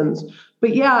of lessons.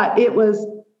 But yeah, it was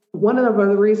one of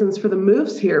the reasons for the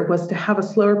moves here was to have a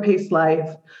slower paced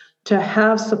life, to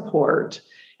have support,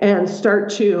 and start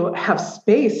to have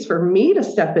space for me to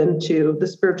step into the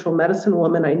spiritual medicine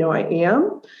woman I know I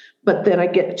am. But then I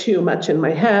get too much in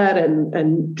my head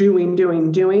and doing.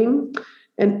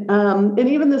 And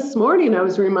even this morning, I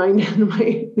was reminded,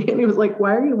 my nanny was like,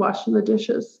 why are you washing the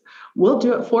dishes? We'll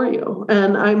do it for you.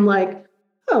 And I'm like,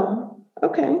 oh,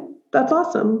 okay, that's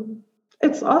awesome.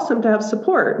 It's awesome to have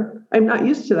support. I'm not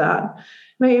used to that.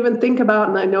 And I even think about,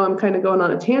 and I know I'm kind of going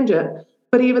on a tangent,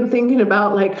 but even thinking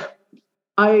about like,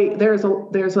 there's a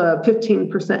 15%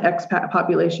 expat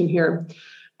population here.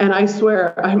 And I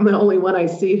swear I'm the only one I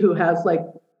see who has like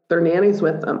their nannies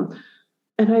with them.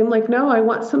 And I'm like, no, I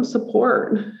want some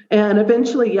support. And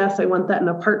eventually, yes, I want that in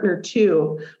a partner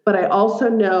too. But I also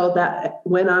know that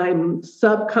when I'm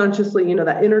subconsciously,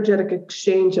 that energetic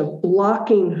exchange of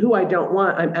blocking who I don't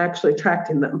want, I'm actually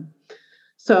attracting them.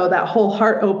 So that whole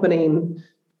heart opening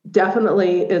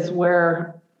definitely is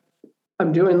where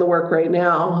I'm doing the work right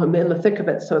now. I'm in the thick of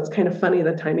it. So it's kind of funny,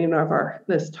 the timing of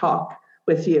this talk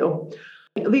with you.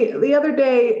 The other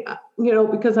day,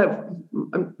 because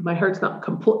my heart's not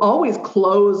always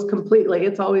closed completely.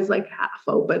 It's always like half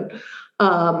open.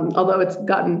 Although it's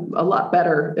gotten a lot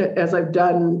better as I've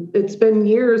done. It's been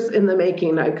years in the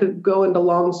making. I could go into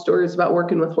long stories about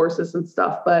working with horses and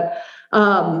stuff, but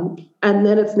and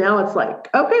then it's like,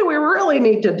 okay, we really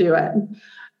need to do it.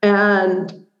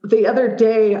 And the other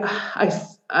day,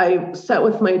 I sat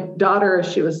with my daughter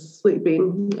as she was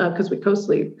sleeping because we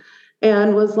co-sleep,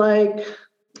 and was like,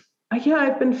 yeah,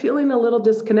 I've been feeling a little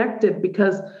disconnected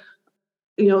because,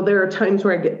 there are times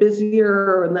where I get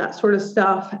busier and that sort of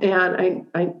stuff. And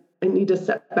I need to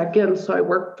set back in. So I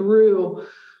worked through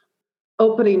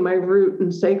opening my root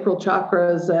and sacral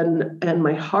chakras and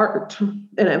my heart.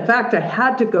 And in fact, I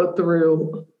had to go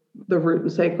through the root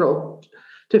and sacral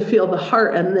to feel the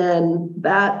heart. And then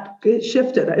it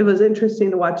shifted. It was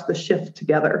interesting to watch the shift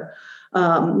together,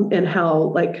 and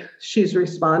how she's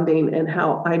responding and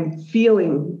how I'm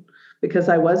feeling, because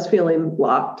I was feeling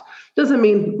blocked. Doesn't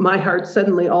mean my heart's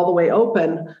suddenly all the way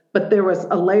open, but there was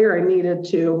a layer I needed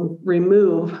to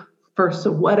remove for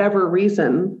whatever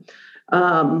reason.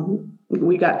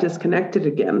 We got disconnected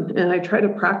again. And I try to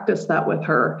practice that with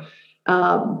her.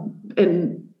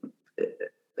 And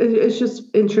it's just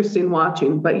interesting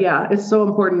watching. But yeah, it's so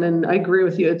important. And I agree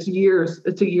with you. It's a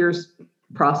year's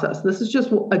process. This is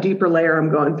just a deeper layer I'm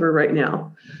going through right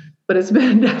now. But it's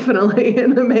been definitely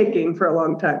in the making for a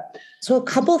long time. So a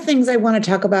couple of things I want to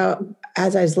talk about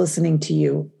as I was listening to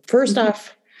you. First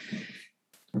off,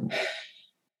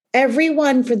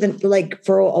 everyone for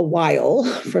a while,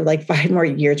 for 5 more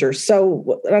years or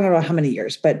so, I don't know how many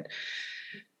years, but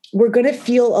we're going to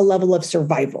feel a level of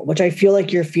survival, which I feel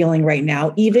like you're feeling right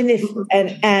now, even if,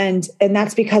 and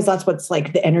that's because that's what's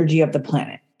the energy of the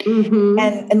planet. Mm-hmm.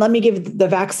 And let me give the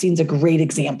vaccines a great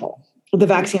example. The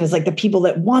vaccine is the people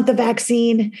that want the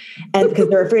vaccine, and because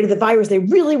they're afraid of the virus, they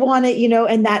really want it,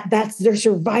 and that's they're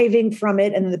surviving from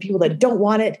it. And then the people that don't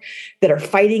want it, that are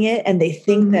fighting it, and they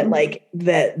think that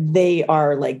that they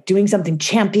are doing something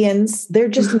champions, they're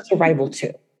just in survival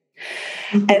too.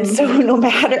 And so no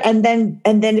matter, and then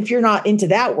if you're not into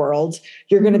that world,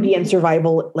 you're going to be in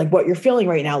survival, like what you're feeling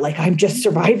right now. I'm just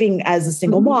surviving as a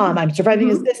single mom. I'm surviving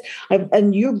as this,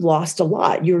 and you've lost a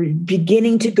lot. You're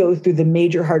beginning to go through the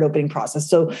major heart opening process.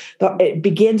 So it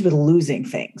begins with losing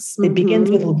things. It begins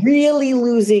with really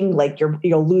losing,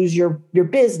 you'll lose your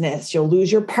business, you'll lose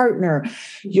your partner,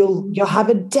 you'll have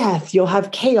a death, you'll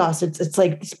have chaos. It's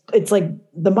like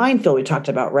the minefield we talked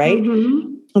about, right?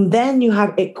 And then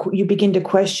you begin to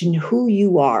question who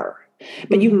you are,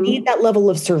 but you need that level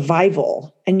of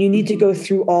survival, and you need to go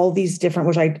through all these different,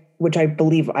 which I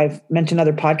believe I've mentioned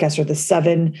other podcasts, are the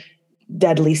 7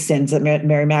 deadly sins that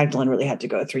Mary Magdalene really had to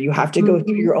go through. You have to go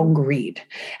through your own greed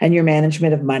and your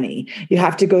management of money. You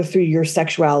have to go through your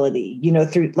sexuality,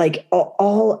 through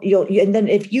and then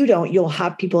if you don't, you'll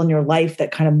have people in your life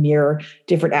that kind of mirror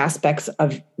different aspects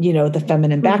of, the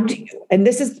feminine back to you. And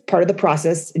this is part of the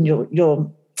process, and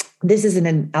this isn't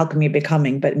an alchemy of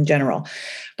becoming, but in general.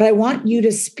 But I want you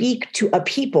to speak to a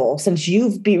people, since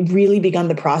you've really begun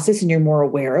the process and you're more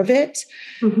aware of it,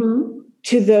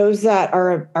 to those that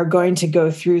are going to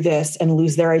go through this and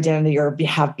lose their identity, or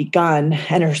have begun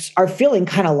and are feeling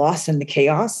kind of lost in the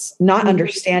chaos, not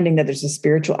understanding that there's a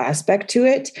spiritual aspect to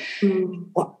it.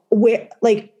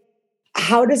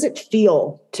 How does it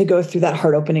feel to go through that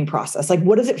heart opening process?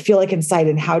 What does it feel like inside,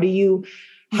 and how do you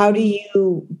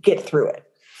get through it?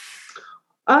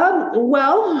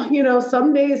 Well,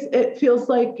 some days it feels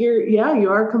like you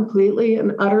are completely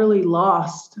and utterly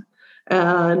lost.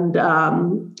 And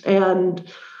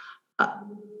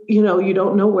you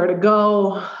don't know where to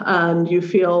go, and you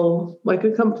feel like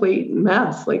a complete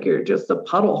mess, like you're just a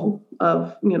puddle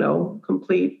of,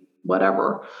 complete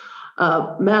whatever,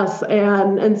 mess.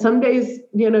 And some days,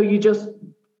 you just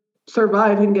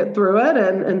survive and get through it.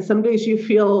 And some days you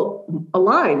feel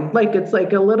aligned, it's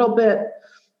a little bit,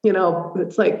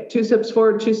 it's like 2 steps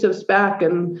forward, 2 steps back,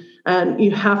 and you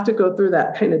have to go through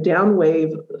that kind of down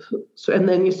wave. So, and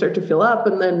then you start to feel up,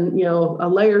 and then, a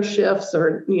layer shifts,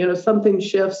 or, something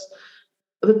shifts,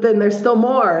 but then there's still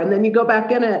more, and then you go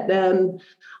back in it. And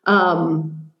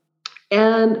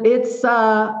it's,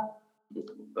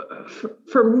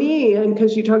 for me, and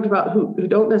because you talked about who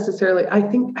don't necessarily, I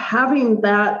think having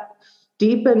that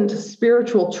deepened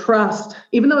spiritual trust,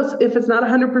 even though if it's not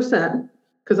 100%,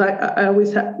 because I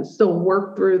always have to still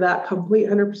work through that complete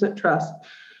 100% trust,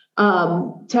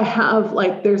 to have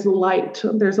there's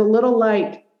a little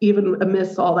light even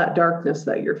amidst all that darkness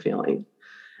that you're feeling.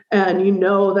 And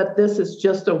that this is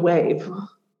just a wave,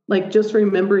 just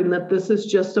remembering that this is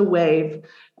just a wave.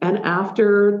 And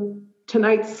after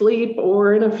tonight's sleep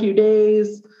or in a few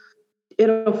days,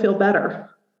 it'll feel better,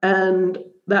 and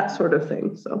that sort of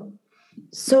thing.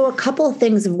 So a couple of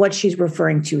things of what she's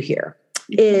referring to here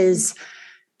is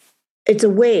it's a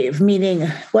wave, meaning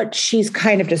what she's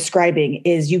kind of describing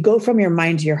is you go from your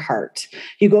mind to your heart.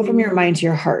 You go from your mind to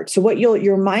your heart. So what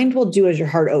your mind will do as your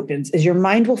heart opens is your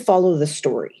mind will follow the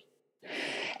story.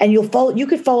 And you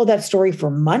could follow that story for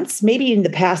months. Maybe in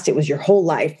the past, it was your whole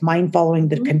life, mind following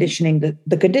the conditioning.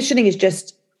 The conditioning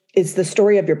it's the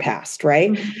story of your past,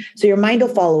 right? So your mind will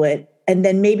follow it. And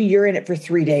then maybe you're in it for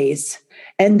 3 days.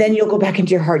 And then you'll go back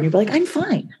into your heart and you'll be like, I'm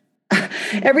fine.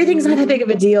 Everything's not that big of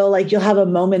a deal. Like you'll have a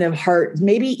moment of heart.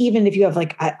 Maybe even if you have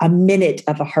like a minute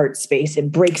of a heart space,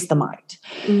 it breaks the mind.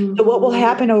 So what will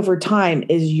happen over time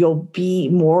is you'll be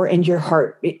more in your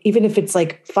heart, even if it's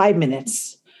like 5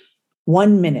 minutes,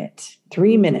 1 minute,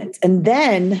 3 minutes. And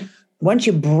then once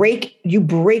you break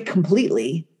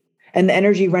completely and the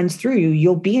energy runs through you,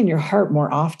 you'll be in your heart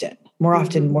more often,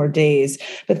 more days,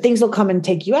 but things will come and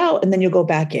take you out and then you'll go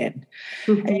back in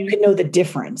and you can know the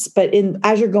difference. But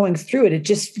as you're going through it, it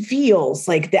just feels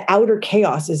like the outer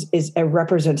chaos is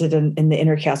represented in the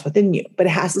inner chaos within you, but it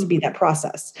has to be that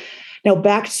process. Now,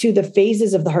 back to the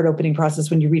phases of the heart opening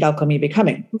process when you read Alchemy of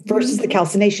Becoming. First is the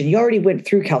calcination. You already went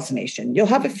through calcination. You'll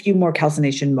have a few more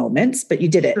calcination moments, but you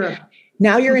did it. Sure.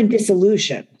 Now you're in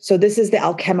dissolution. So this is the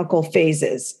alchemical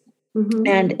phases.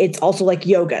 And it's also like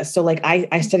yoga. So like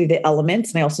I study the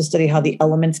elements and I also study how the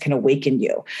elements can awaken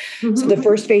you. So the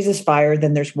first phase is fire,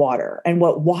 then there's water. And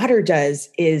what water does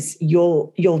is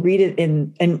you'll read it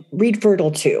and read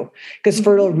Fertile too, because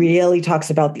Fertile really talks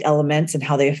about the elements and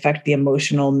how they affect the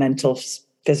emotional, mental,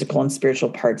 physical, and spiritual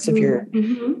parts of your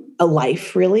a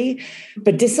life, really.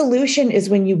 But dissolution is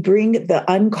when you bring the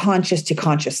unconscious to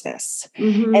consciousness.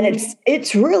 And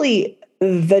it's really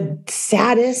the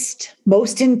saddest,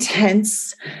 most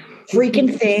intense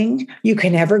freaking thing you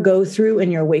can ever go through in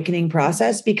your awakening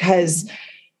process, because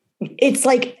it's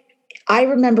like, I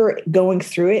remember going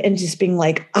through it and just being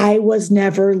like, I was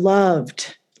never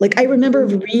loved. Like, I remember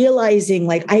realizing,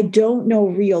 like, I don't know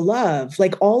real love.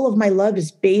 Like, all of my love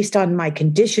is based on my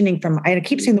conditioning I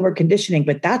keep saying the word conditioning,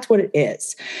 but that's what it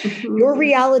is. Your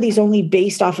reality is only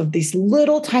based off of this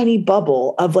little tiny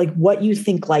bubble of like what you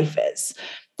think life is.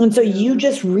 And so you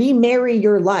just remarry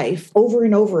your life over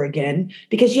and over again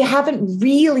because you haven't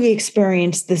really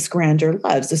experienced this grander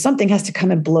love. So something has to come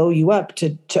and blow you up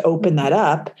to open that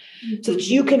up so that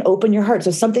you can open your heart. So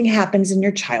something happens in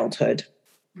your childhood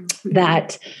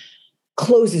that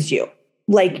closes you,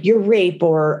 like your rape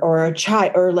or a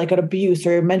child or like an abuse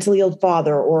or a mentally ill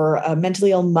father or a mentally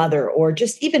ill mother or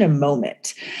just even a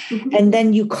moment. And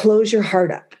then you close your heart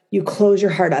up. You close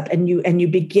your heart up and you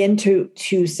begin to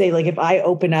say, like, if I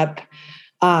open up,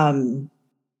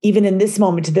 even in this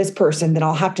moment to this person, then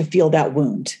I'll have to feel that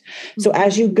wound. So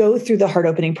as you go through the heart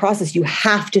opening process, you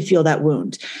have to feel that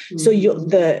wound. So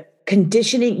the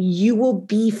conditioning, you will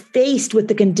be faced with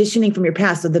the conditioning from your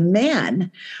past. So the man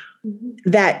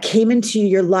that came into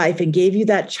your life and gave you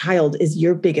that child is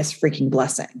your biggest freaking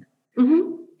blessing.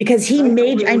 Because he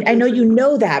made, I know you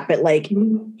know that, but like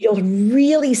you'll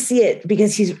really see it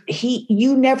because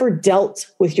you never dealt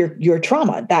with your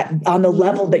trauma that on the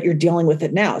level that you're dealing with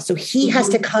it now. So he has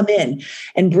to come in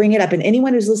and bring it up. And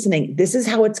anyone who's listening, this is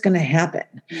how it's going to happen.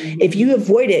 If you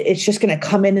avoid it, it's just going to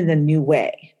come in a new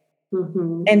way.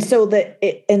 And so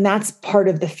and that's part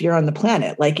of the fear on the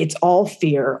planet. Like it's all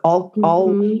fear, all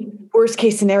worst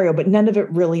case scenario, but none of it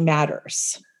really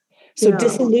matters. So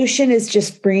dissolution is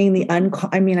just bringing the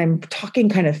I'm talking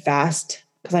kind of fast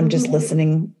because I'm just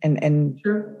listening and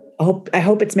I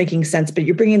hope it's making sense, but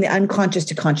you're bringing the unconscious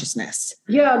to consciousness.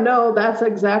 Yeah, no, that's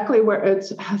exactly where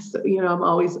I'm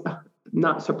always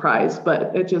not surprised,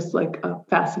 but it's just like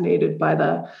fascinated by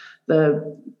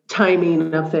the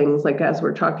timing of things, like as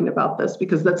we're talking about this,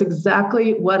 because that's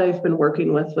exactly what I've been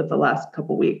working with the last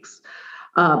couple of weeks.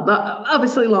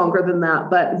 Obviously longer than that,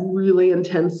 but really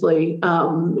intensely.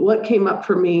 What came up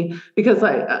for me, because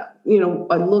I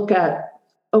look at,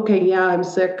 okay, yeah, I'm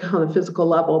sick on a physical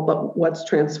level, but what's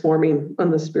transforming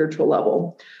on the spiritual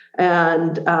level?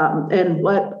 And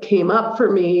what came up for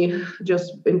me,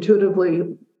 just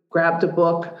intuitively grabbed a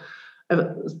book,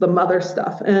 the mother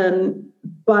stuff. And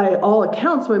by all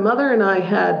accounts, my mother and I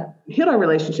had hit our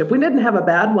relationship. We didn't have a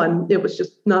bad one. It was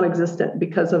just non-existent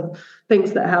because of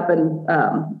things that happened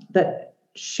that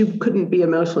she couldn't be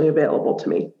emotionally available to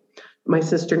me. My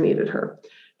sister needed her.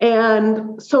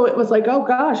 And so it was like, oh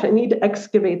gosh, I need to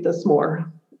excavate this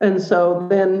more. And so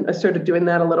then I started doing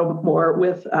that a little bit more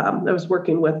with, I was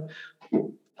working with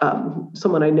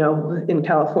someone I know in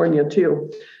California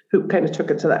too, who kind of took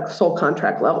it to that soul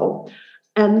contract level.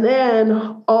 And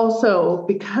then also,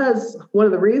 because one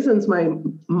of the reasons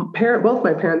both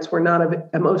my parents were not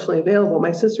emotionally available.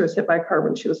 My sister was hit by a car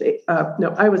when she was 8.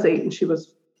 No, I was 8 and she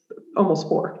was almost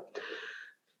 4.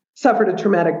 Suffered a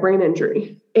traumatic brain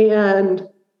injury. And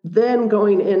then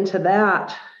going into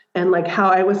that and like how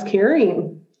I was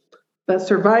carrying the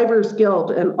survivor's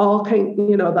guilt and all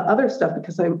the other stuff,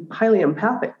 because I'm highly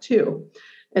empathic too.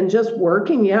 And just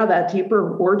working, that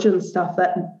deeper origin stuff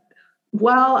that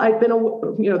while I've been,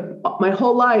 my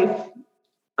whole life,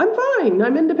 I'm fine,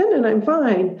 I'm independent, I'm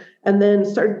fine. And then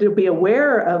started to be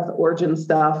aware of the origin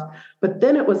stuff. But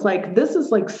then it was like, this is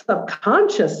like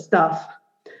subconscious stuff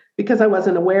because I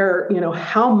wasn't aware,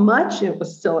 how much it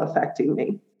was still affecting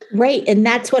me. Right. And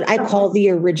that's what I call the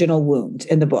original wound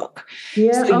in the book.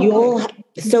 Yeah.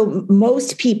 So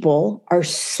most people are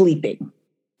sleeping.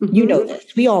 Mm-hmm. You know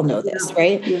this. We all know this,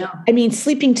 right? Yeah. I mean,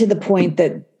 sleeping to the point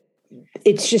that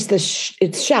it's just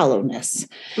it's shallowness.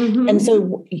 Mm-hmm. And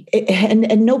so,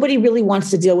 and nobody really wants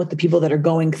to deal with the people that are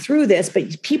going through this,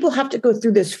 but people have to go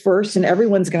through this first, and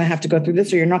everyone's going to have to go through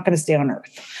this or you're not going to stay on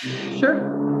earth.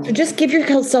 Sure. So just give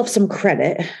yourself some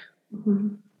credit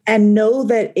and know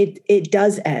that it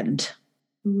does end.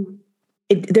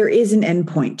 Mm-hmm. There is an end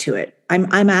point to it.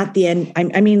 I'm at the end.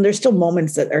 I mean, there's still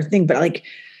moments that are thing, but like,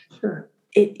 sure.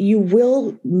 You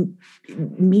will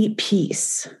meet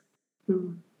peace.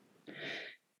 Mm-hmm.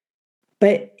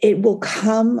 But it will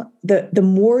come, the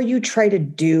more you try to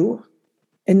do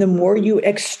and the more you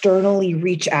externally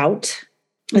reach out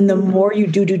and the more you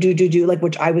do, like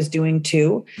which I was doing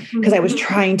too, because I was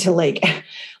trying to like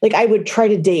I would try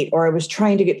to date or I was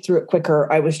trying to get through it quicker.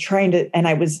 I was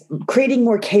creating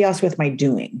more chaos with my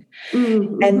doing.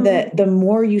 Mm-hmm. And the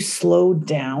more you slow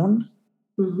down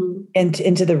and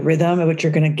into the rhythm of what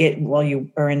you're going to get while you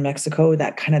are in Mexico,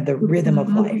 that kind of the rhythm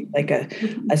of life, like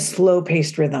a slow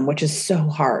paced rhythm, which is so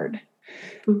hard.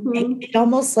 Mm-hmm. It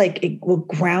almost like it will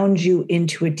ground you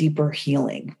into a deeper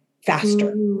healing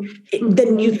faster.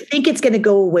 Then you think it's going to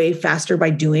go away faster by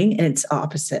doing, and it's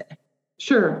opposite.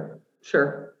 Sure.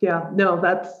 Yeah, no,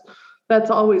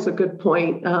 that's always a good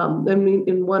point. I mean,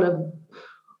 in one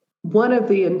of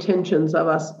the intentions of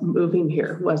us moving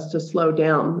here was to slow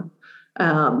down.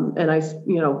 And I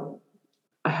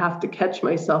have to catch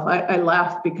myself. I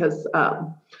laugh because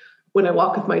when I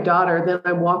walk with my daughter, then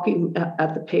I'm walking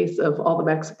at the pace of all the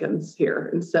Mexicans here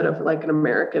instead of like an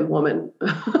American woman.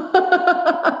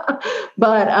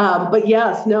 But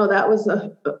yes, no, that was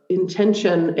a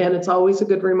intention, and it's always a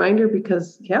good reminder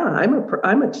because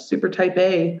I'm a super type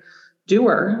A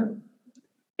doer,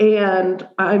 and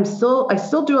I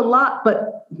still do a lot,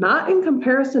 but not in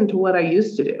comparison to what I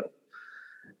used to do.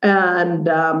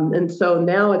 And so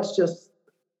now it's just,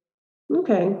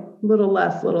 okay, little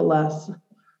less.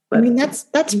 But, I mean,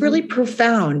 that's really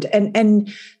profound.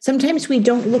 And sometimes we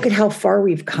don't look at how far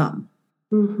we've come.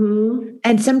 Mm-hmm.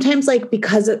 And sometimes like,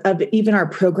 because of even our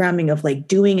programming of like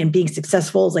doing and being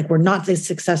successful is like, we're not this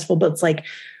successful, but it's like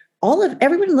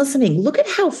everyone listening, look at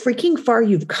how freaking far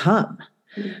you've come.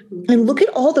 Mm-hmm. And look at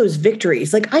all those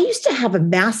victories. Like I used to have a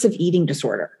massive eating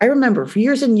disorder. I remember for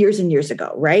years and years and years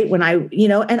ago, right? When that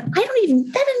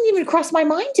didn't even cross my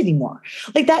mind anymore.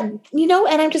 Like that,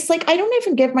 and I'm just like, I don't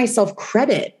even give myself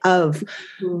credit of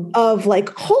like,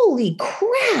 holy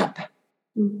crap.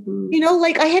 Mm-hmm.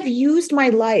 Like I have used my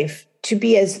life to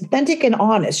be as authentic and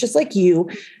honest, just like you,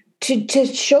 to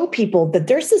show people that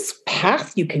there's this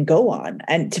path you can go on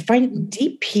and to find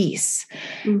deep peace.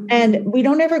 Mm-hmm. And we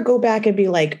don't ever go back and be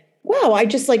like, wow, I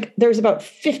just like, there's about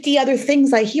 50 other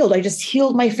things I healed. I just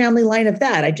healed my family line of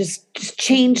that. I just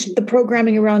changed the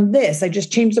programming around this. I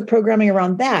just changed the programming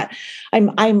around that.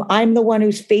 I'm the one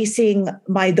who's facing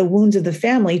the wounds of the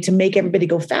family to make everybody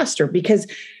go faster, because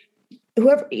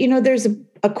whoever, there's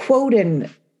a quote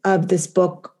of this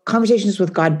book, Conversations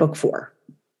with God, book 4.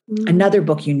 Another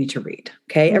book you need to read.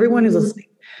 Okay. Everyone who's listening.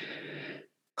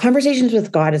 Conversations with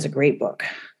God is a great book.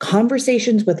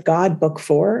 Conversations with God, book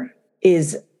 4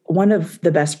 is one of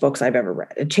the best books I've ever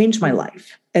read. It changed my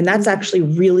life. And that's actually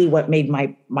really what made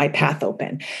my path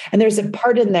open. And there's a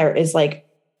part in there is like,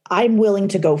 I'm willing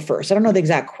to go first. I don't know the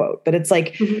exact quote, but it's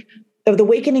like the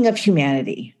awakening of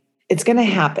humanity. It's going to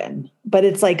happen, but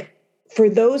it's like, for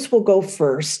those will go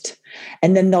first,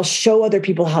 and then they'll show other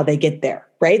people how they get there,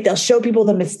 right? They'll show people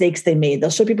the mistakes they made. They'll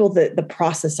show people the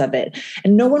process of it.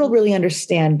 And no one will really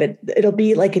understand, but it'll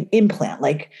be like an implant.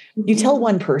 Like you tell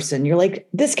one person, you're like,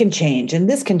 this can change and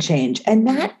this can change. And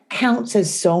that counts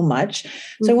as so much.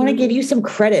 So I want to give you some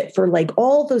credit for like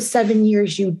all those 7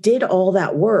 years you did all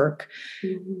that work.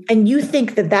 And you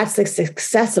think that that's the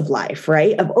success of life,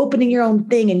 right? Of opening your own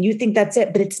thing. And you think that's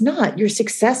it, but it's not. Your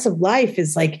success of life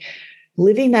is like,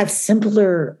 living that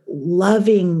simpler,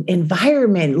 loving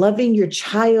environment, loving your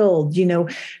child,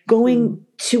 going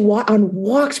on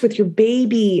walks with your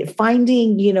baby,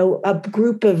 finding, a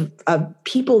group of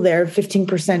people there,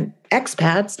 15%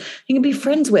 expats you can be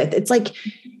friends with. It's like,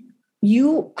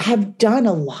 you have done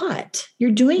a lot.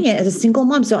 You're doing it as a single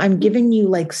mom. So I'm giving you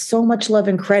like so much love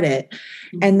and credit.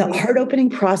 And the heart opening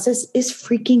process is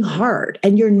freaking hard.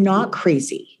 And you're not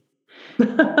crazy.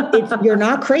 You're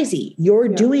not crazy. You're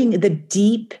doing the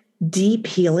deep, deep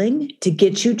healing to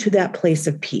get you to that place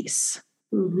of peace.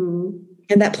 Mm-hmm.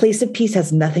 And that place of peace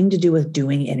has nothing to do with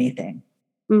doing anything.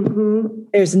 Mm-hmm.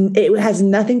 It has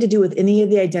nothing to do with any of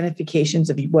the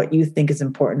identifications of what you think is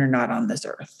important or not on this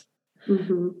earth.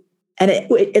 Mm-hmm. And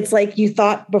it's like you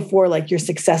thought before, like your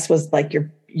success was like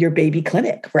your baby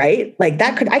clinic, right? Like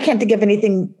I can't think of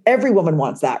anything. Every woman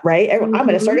wants that, right? Mm-hmm. I'm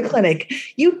going to start a clinic.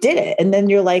 You did it. And then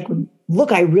you're like,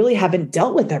 look, I really haven't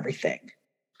dealt with everything.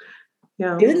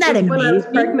 Yeah. Isn't that amazing? When I was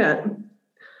pregnant,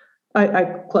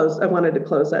 I wanted to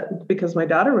close it because my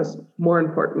daughter was more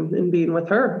important in being with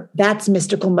her. That's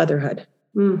mystical motherhood.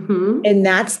 Mm-hmm. And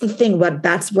that's the thing, but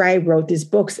that's where I wrote these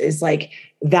books is like,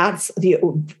 and that's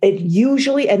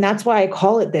why I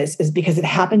call it this, is because it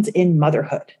happens in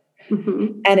motherhood.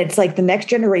 Mm-hmm. And it's like the next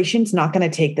generation's not going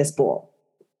to take this bull.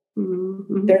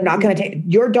 Mm-hmm. They're not going to take,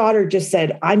 your daughter just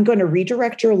said, I'm going to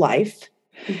redirect your life.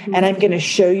 Mm-hmm. And I'm going to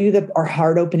show you our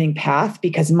heart opening path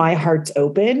because my heart's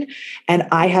open and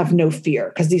I have no fear,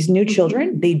 because these new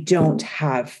children, they don't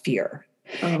have fear.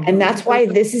 And that's why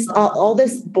this is all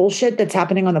this bullshit that's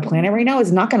happening on the planet right now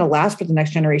is not going to last for the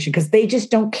next generation because they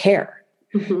just don't care.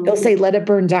 Mm-hmm. They'll say, let it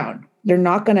burn down. They're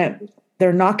not going to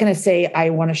say,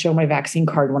 I want to show my vaccine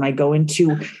card when I go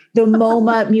into the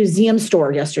MoMA museum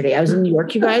store yesterday. I was in New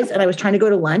York, you guys, and I was trying to go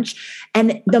to lunch.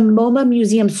 And the MoMA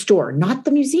museum store, not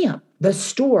the museum, the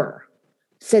store,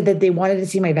 said that they wanted to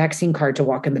see my vaccine card to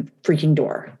walk in the freaking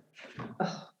door.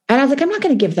 And I was like, I'm not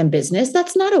going to give them business.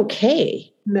 That's not okay.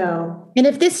 No. And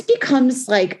if this becomes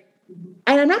like,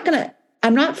 and I'm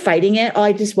not fighting it.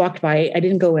 I just walked by. I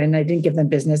didn't go in. I didn't give them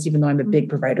business, even though I'm a big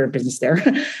provider of business there.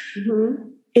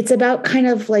 Mm-hmm. It's about kind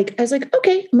of like, I was like,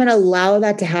 okay, I'm going to allow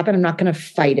that to happen. I'm not going to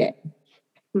fight it.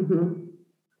 Mm-hmm.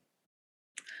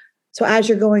 So as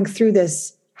you're going through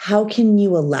this, how can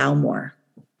you allow more?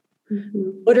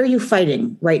 Mm-hmm. What are you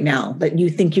fighting right now that you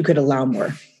think you could allow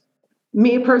more?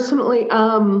 Me personally,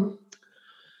 I've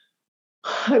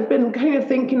been kind of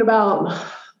thinking about,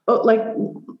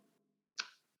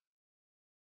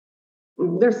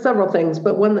 there's several things,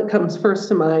 but one that comes first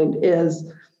to mind is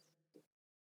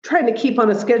trying to keep on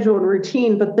a schedule and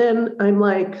routine. But then I'm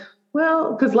like,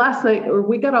 well, because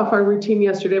we got off our routine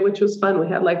yesterday, which was fun. We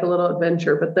had like a little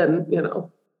adventure, but then,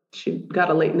 she got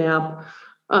a late nap.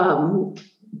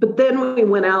 But then we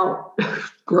went out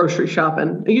grocery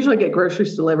shopping. I usually get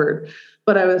groceries delivered,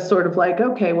 but I was sort of like,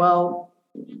 okay, well,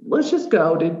 let's just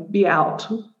go to be out.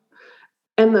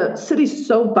 And the city's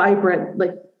so vibrant,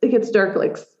 like it gets dark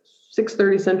like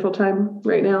 6:30 Central Time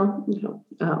right now,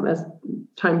 as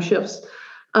time shifts.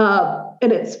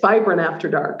 And it's vibrant after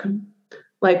dark.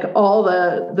 Like all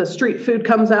the street food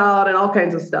comes out and all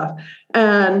kinds of stuff.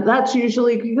 And that's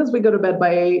usually because we go to bed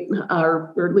by 8,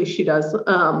 or at least she does.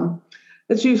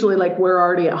 It's usually like we're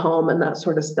already at home and that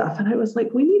sort of stuff. And I was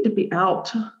like, we need to be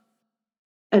out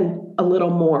and a little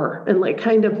more and like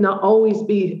kind of not always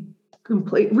be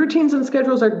complete. Routines and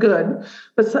schedules are good,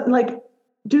 but like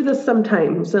do this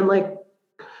sometimes and like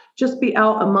just be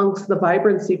out amongst the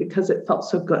vibrancy because it felt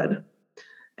so good.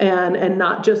 And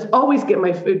not just always get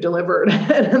my food delivered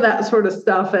and that sort of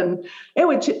stuff. And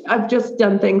which I've just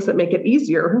done things that make it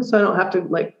easier. So I don't have to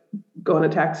like go in a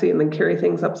taxi and then carry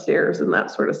things upstairs and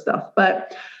that sort of stuff.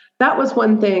 But that was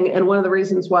one thing. And one of the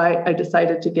reasons why I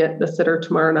decided to get the sitter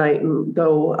tomorrow night and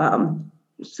go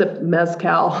sip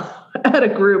mezcal at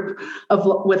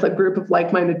with a group of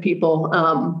like-minded people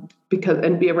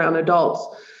and be around adults.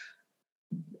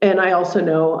 And I also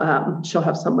know she'll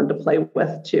have someone to play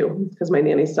with too, because my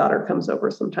nanny's daughter comes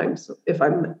over sometimes if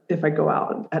I go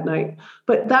out at night.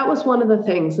 But that was one of the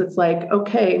things. It's like,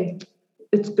 okay,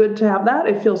 it's good to have that.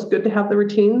 It feels good to have the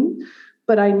routine,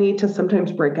 but I need to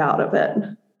sometimes break out of it.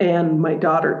 And my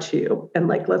daughter too. And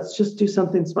like, let's just do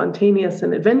something spontaneous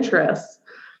and adventurous.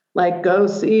 Like go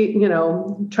see,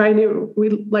 we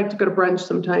like to go to brunch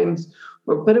sometimes.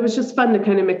 But it was just fun to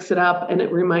kind of mix it up. And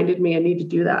it reminded me I need to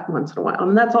do that once in a while.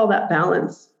 And that's all that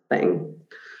balance thing,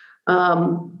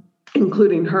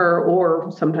 including her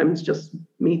or sometimes just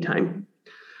me time.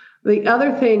 The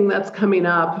other thing that's coming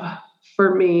up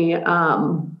for me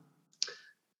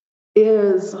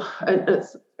is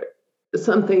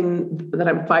something that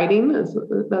I'm fighting.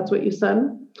 That's what you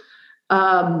said.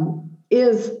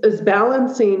 is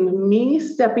balancing me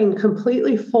stepping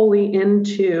completely fully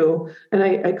into, and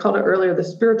I called it earlier, the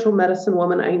spiritual medicine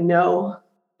woman I know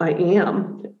I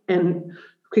am. And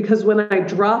because when I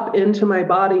drop into my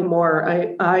body more,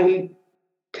 I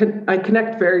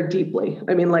connect very deeply.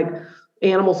 I mean, like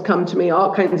animals come to me,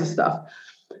 all kinds of stuff.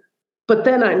 But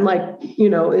then I'm like,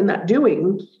 in that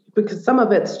doing, because some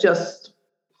of it's just,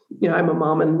 I'm a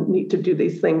mom and need to do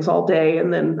these things all day.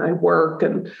 And then I work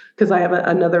and because I have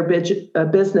another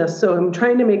business. So I'm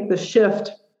trying to make the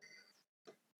shift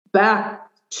back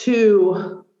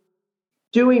to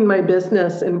doing my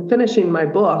business and finishing my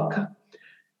book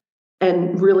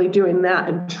and really doing that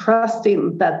and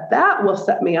trusting that will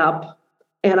set me up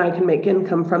and I can make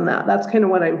income from that. That's kind of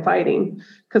what I'm fighting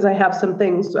because I have some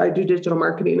things. I do digital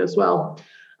marketing as well.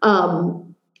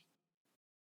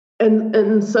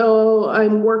 And so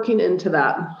I'm working into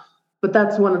that, but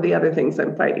that's one of the other things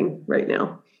I'm fighting right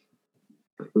now.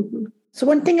 Mm-hmm. So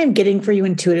one thing I'm getting for you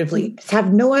intuitively is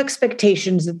have no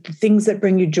expectations that the things that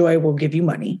bring you joy will give you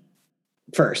money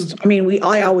first. I mean,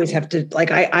 I always have to,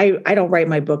 like, I don't write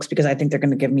my books because I think they're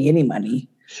going to give me any money.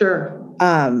 Sure.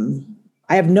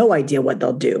 I have no idea what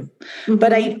they'll do, mm-hmm.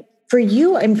 But for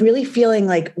you, I'm really feeling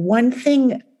like one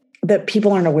thing that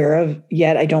people aren't aware of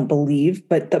yet, I don't believe,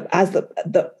 but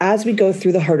as we go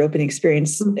through the heart opening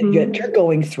experience mm-hmm. that you're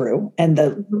going through and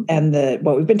the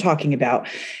what we've been talking about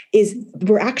is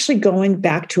we're actually going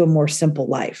back to a more simple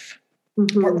life.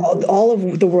 Mm-hmm. All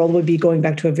of the world would be going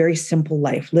back to a very simple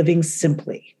life, living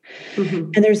simply.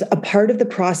 Mm-hmm. And there's a part of the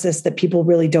process that people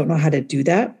really don't know how to do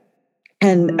that.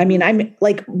 And I mean, I'm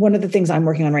like, one of the things I'm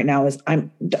working on right now is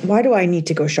why do I need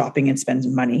to go shopping and spend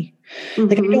money? Mm-hmm.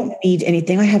 Like, I don't need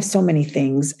anything. I have so many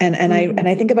things. And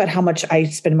I think about how much I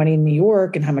spend money in New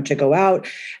York and how much I go out,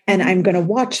 and I'm going to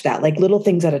watch that, like little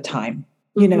things at a time,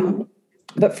 know?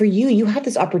 But for you, you have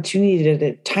this opportunity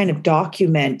to kind of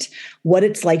document what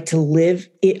it's like to live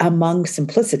among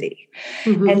simplicity.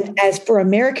 Mm-hmm. And as for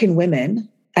American women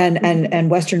and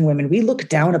Western women, we look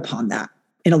down upon that.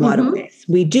 In a lot of ways.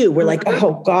 We do. We're like,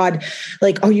 oh God,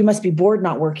 like, oh, you must be bored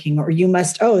not working, or you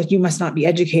must not be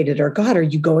educated, or God, are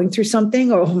you going through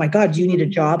something? Or, oh my God, you need a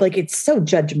job. Like, it's so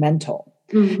judgmental.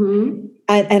 Mm-hmm.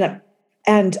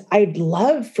 And I'd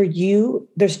love for you,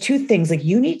 there's two things, like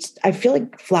I feel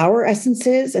like flower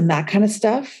essences and that kind of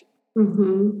stuff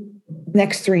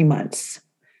next 3 months.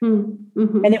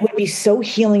 Mm-hmm. And it would be so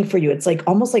healing for you. It's like,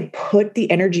 almost like put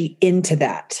the energy into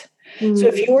that. So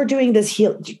if you're doing this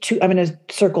I'm going to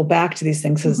circle back to these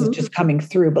things because it's just coming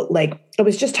through. But like, I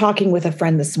was just talking with a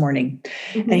friend this morning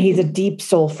and he's a deep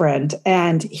soul friend.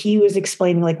 And he was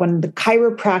explaining, like, when the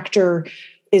chiropractor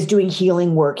is doing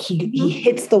healing work, he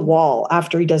hits the wall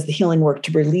after he does the healing work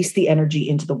to release the energy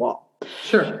into the wall.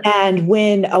 Sure. And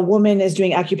when a woman is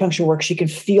doing acupuncture work, she can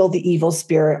feel the evil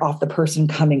spirit off the person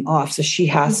coming off. So she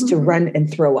has to run and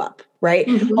throw up, right?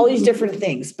 All these different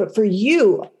things. But for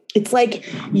you, it's like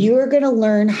you're going to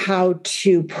learn how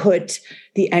to put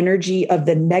the energy of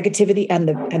the negativity and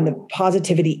the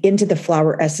positivity into the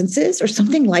flower essences or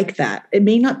something like that. It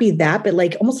may not be that, but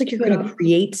like almost like you're going to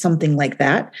create something like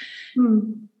that.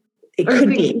 It could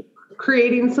be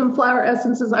creating some flower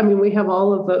essences. I mean, we have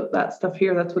all of that stuff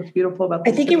here. That's what's beautiful about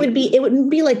this. I think it wouldn't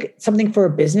be like something for a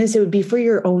business. It would be for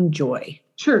your own joy.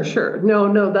 Sure.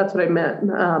 No, that's what I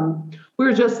meant.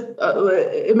 We're just,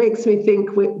 it makes me think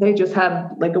they just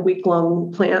had like a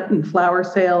week-long plant and flower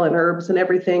sale and herbs and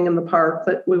everything in the park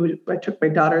that I took my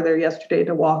daughter there yesterday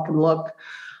to walk and look.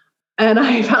 And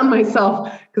I found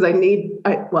myself, because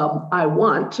I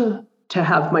want to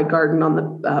have my garden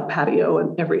on the patio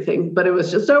and everything, but it was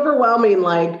just overwhelming.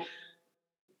 Like,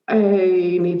 I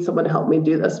need someone to help me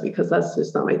do this because that's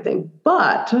just not my thing.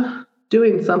 But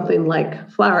doing something like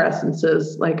flower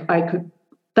essences, like I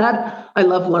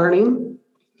love learning.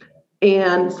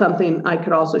 And something I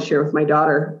could also share with my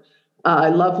daughter. I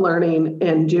love learning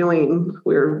and doing.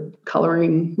 We were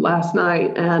coloring last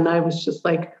night, and I was just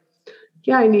like,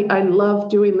 yeah, I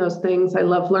love doing those things. I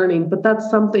love learning, but that's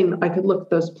something I could look at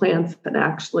those plants and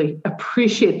actually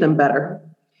appreciate them better.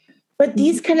 But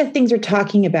these kind of things we're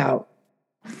talking about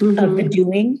of the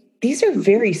doing, these are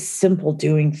very simple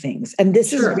doing things. And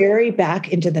this is very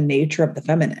back into the nature of the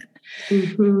feminine.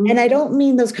 Mm-hmm. And I don't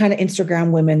mean those kind of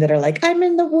Instagram women that are like, I'm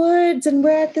in the woods and we're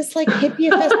at this like hippie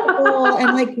festival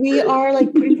and like we are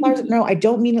like putting flowers. No, I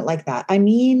don't mean it like that. I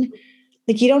mean,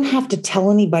 like, you don't have to tell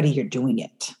anybody you're doing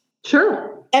it.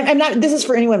 Sure. I'm not, this is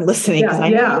for anyone listening, because I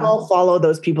know you all follow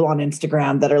those people on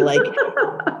Instagram that are like,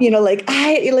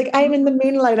 like I'm in the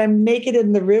moonlight, I'm naked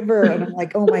in the river. And I'm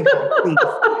like, oh my God, please.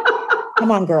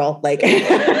 Come on, girl. Like,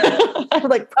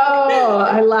 Like, oh,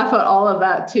 I laugh at all of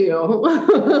that too.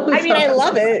 I mean, I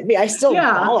love it. I still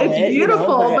follow it's it,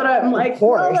 beautiful, but I'm like,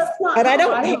 well, that's not and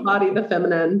how I embody the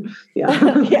feminine. Yeah.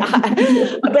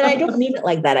 But I don't mean it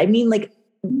like that. I mean, like,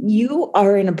 you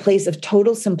are in a place of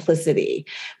total simplicity,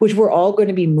 which we're all going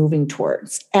to be moving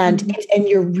towards. And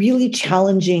you're really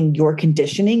challenging your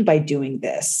conditioning by doing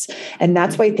this. And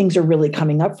that's why things are really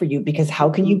coming up for you, because how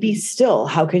can you be still?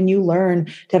 How can you learn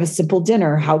to have a simple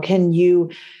dinner? How can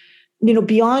you,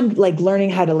 beyond like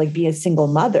learning how to like be a single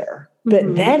mother,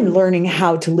 but then learning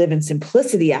how to live in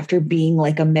simplicity after being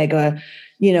like a mega,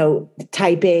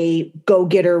 type A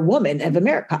go-getter woman of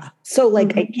America. So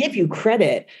like, I give you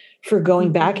credit for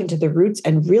going back into the roots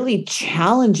and really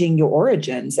challenging your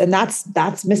origins. And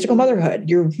that's mystical motherhood.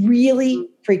 You're really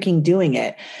freaking doing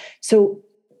it. So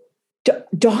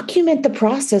document the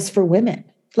process for women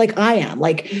like I am.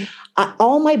 Like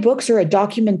all my books are a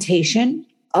documentation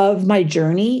of my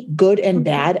journey, good and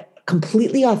bad,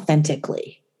 completely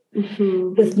authentically,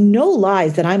 with no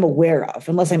lies that I'm aware of,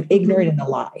 unless I'm ignorant in the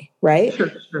lie, right?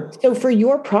 Sure. So for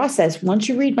your process, once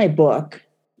you read my book,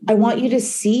 I want you to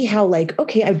see how like,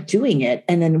 okay, I'm doing it.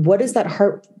 And then what does that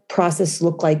heart process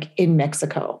look like in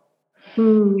Mexico?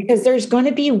 Because there's going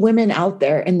to be women out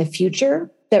there in the future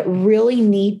that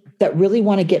really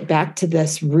want to get back to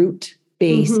this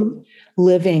root-based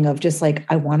living of just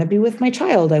like, I want to be with my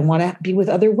child. I want to be with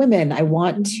other women. I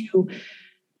want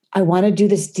to do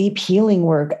this deep healing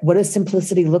work. What does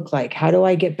simplicity look like? How do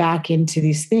I get back into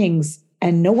these things?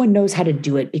 And no one knows how to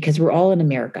do it because we're all in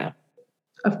America.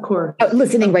 Of course.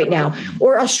 Listening right now,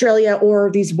 or Australia, or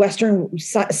these Western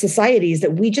societies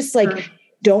that we just like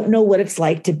don't know what it's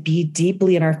like to be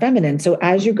deeply in our feminine. So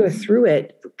as you go through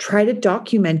it, try to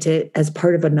document it as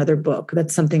part of another book.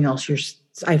 That's something else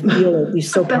I feel it'd be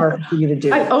so powerful for you to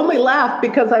do. I only laugh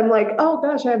because I'm like, oh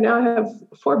gosh, I have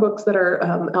 4 books that are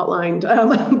outlined.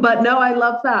 But no, I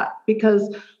love that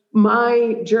because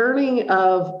my journey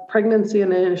of pregnancy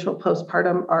and initial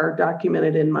postpartum are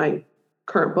documented in my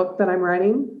current book that I'm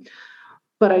writing,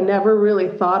 but I never really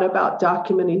thought about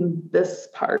documenting this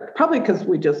part, probably because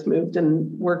we just moved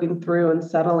and working through and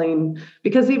settling,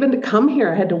 because even to come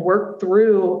here, I had to work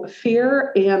through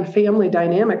fear and family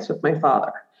dynamics with my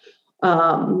father.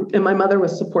 And my mother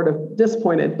was supportive,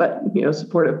 disappointed, but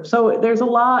supportive. So there's a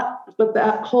lot, but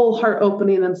that whole heart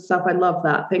opening and stuff, I love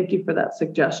that. Thank you for that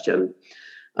suggestion.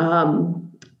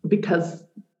 Because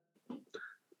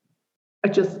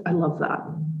I love that.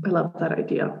 I love that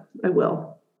idea. I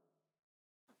will.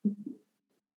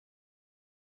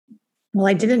 Well,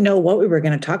 I didn't know what we were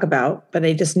going to talk about, but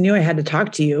I just knew I had to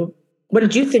talk to you. What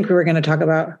did you think we were going to talk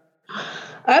about?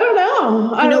 I don't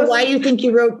know. Why you think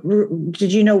you wrote?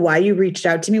 Did you know why you reached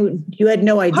out to me? You had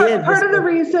no idea. Part of the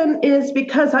reason is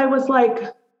because I was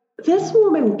like, this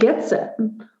woman gets it.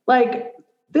 Like,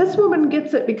 this woman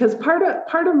gets it, because part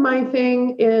of my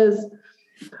thing is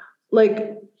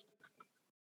like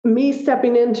me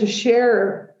stepping in to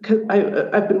share, because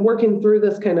I've been working through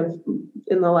this kind of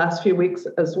in the last few weeks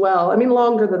as well. I mean,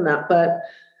 longer than that, but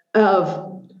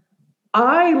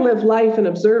I live life and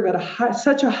observe at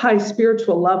such a high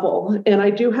spiritual level. And I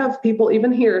do have people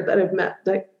even here that I've met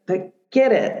that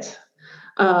get it.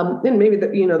 And maybe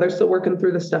that, they're still working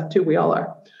through this stuff too. We all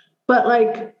are. But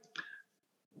like,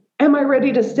 am I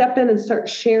ready to step in and start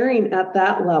sharing at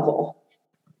that level?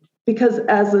 Because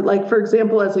for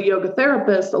example, as a yoga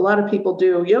therapist, a lot of people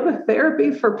do yoga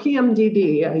therapy for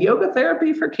PMDD, yoga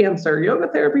therapy for cancer, yoga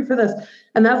therapy for this.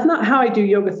 And that's not how I do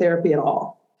yoga therapy at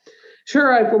all.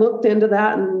 Sure, I've looked into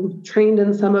that and trained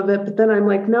in some of it, but then I'm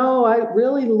like, no, I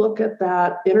really look at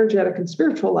that energetic and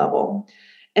spiritual level.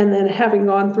 And then having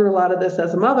gone through a lot of this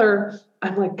as a mother,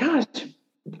 I'm like, gosh,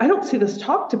 I don't see this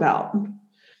talked about.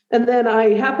 And then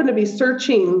I happen to be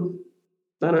searching,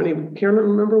 I can't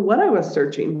remember what I was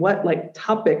searching, what like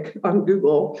topic on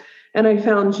Google. And I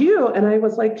found you, and I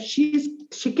was like, she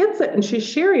gets it and she's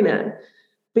sharing it.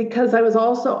 Because I was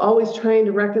also always trying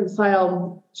to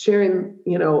reconcile sharing,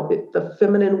 the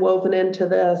feminine woven into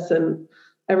this and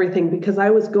everything, because I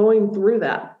was going through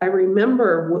that. I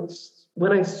remember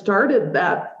when I started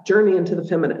that journey into the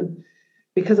feminine,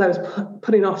 because I was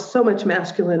putting off so much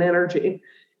masculine energy,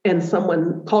 and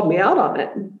someone called me out on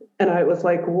it. And I was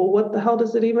like, well, what the hell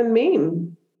does it even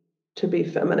mean to be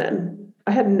feminine?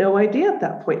 I had no idea at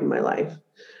that point in my life.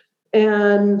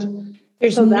 And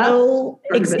there's no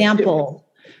example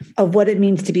of what it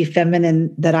means to be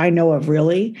feminine that I know of,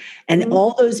 really. And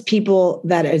all those people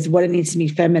that is what it needs to be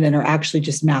feminine are actually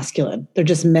just masculine. They're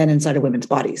just men inside of women's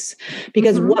bodies.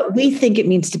 Because what we think it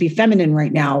means to be feminine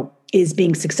right now is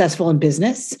being successful in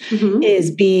business, Mm-hmm.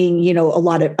 is being,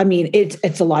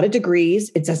 it's a lot of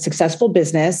degrees. It's a successful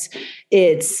business.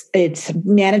 It's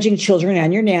managing children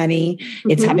and your nanny.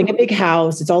 It's Mm-hmm. having a big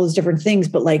house. It's all those different things.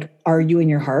 But like, are you in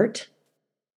your heart?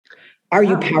 Are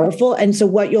you powerful? And so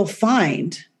what you'll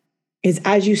find is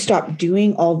as you stop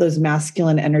doing all those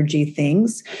masculine energy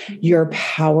things, your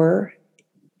power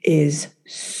is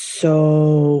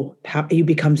you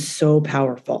become so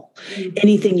powerful.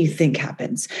 Anything you think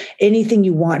happens, anything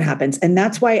you want happens. And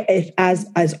that's why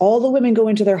as all the women go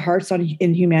into their hearts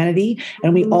in humanity,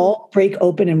 and we all break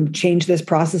open and change this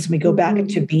process, and we go back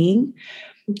into being,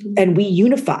 and we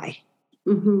unify.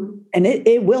 And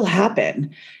it will happen.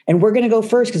 And we're going to go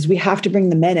first because we have to bring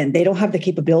the men in. They don't have the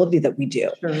capability that we do.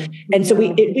 Sure. And so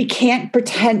we can't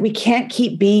pretend, we can't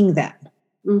keep being them.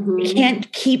 We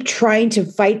can't keep trying to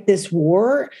fight this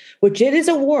war, which it is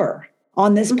a war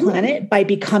on this planet, by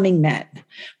becoming men.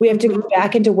 We have to go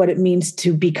back into what it means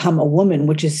to become a woman,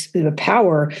 which is the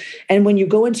power. And when you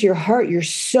go into your heart, you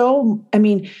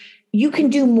can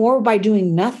do more by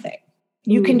doing nothing.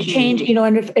 You can change,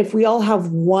 and if we all have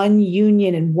one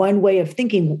union and one way of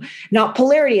thinking, not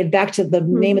polarity, and back to the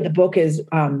name of the book is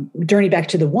Journey Back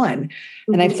to the One.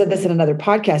 And I've said this in another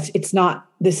podcast. It's not,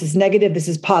 this is negative, this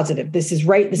is positive, this is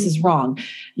right, this is wrong.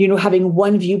 Having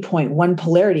one viewpoint, one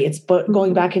polarity, it's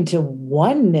going back into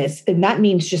oneness. And that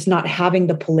means just not having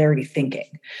the polarity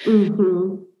thinking.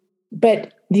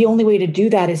 But the only way to do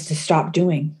that is to stop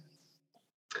doing.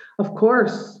 Of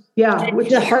course. Yeah, which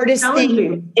is the hardest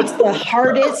thing. It's the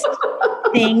hardest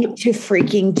thing to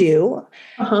freaking do.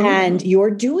 And you're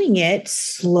doing it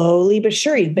slowly but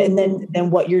surely. But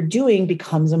then what you're doing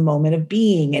becomes a moment of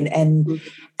being. And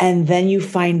then you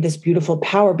find this beautiful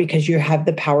power because you have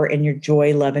the power in your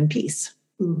joy, love, and peace.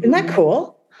 Isn't that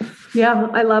cool? Yeah,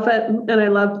 I love it. And I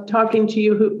love talking to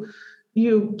you who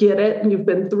you get it and you've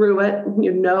been through it.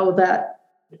 You know that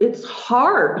it's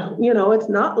hard. It's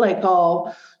not like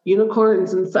all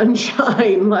unicorns and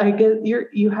sunshine. Like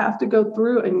you have to go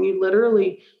through and you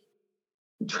literally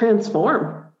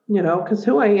transform, because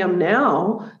who I am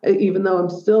now, even though I'm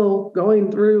still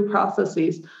going through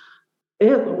processes,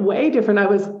 it's way different. I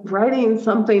was writing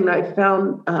something I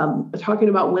found talking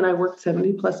about when I worked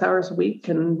 70 plus hours a week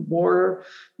and wore,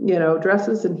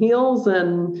 dresses and heels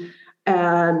and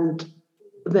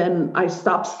then I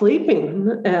stopped sleeping,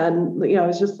 and I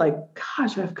was just like,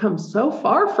 gosh, I've come so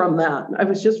far from that. I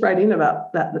was just writing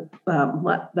about that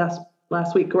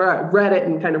last week, where I read it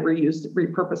and kind of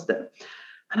repurposed it,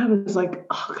 and I was like,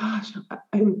 oh gosh,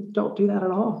 I don't do that at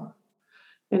all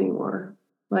anymore.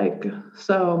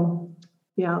 So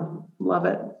yeah, love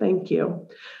it. Thank you.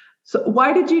 So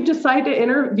why did you decide to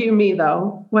interview me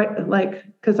though?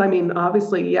 Because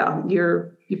obviously, yeah,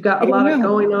 you've got a lot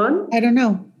going on. I don't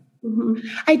know.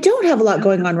 I don't have a lot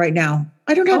going on right now.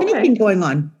 I don't have anything going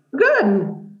on.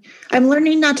 Good. I'm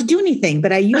learning not to do anything,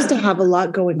 but I used to have a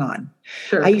lot going on.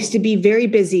 Sure. I used to be very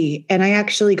busy, and I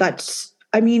actually I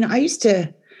used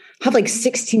to have like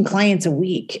 16 clients a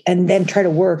week and then try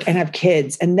to work and have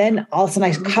kids. And then all of a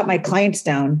sudden I cut my clients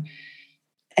down.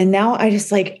 And now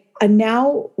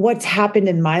now what's happened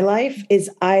in my life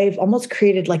is I've almost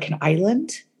created like an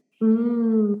island.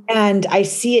 And I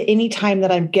see it anytime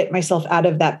that I get myself out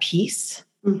of that peace.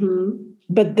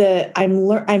 But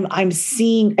I'm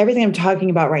seeing everything I'm talking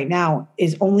about right now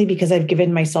is only because I've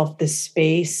given myself the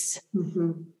space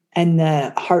and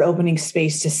the heart opening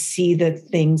space to see the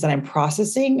things that I'm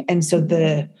processing. And so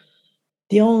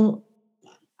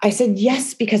I said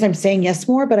yes because I'm saying yes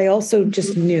more, but I also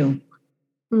just knew.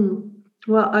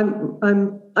 Well,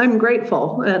 I'm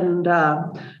grateful, and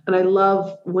I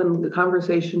love when the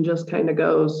conversation just kind of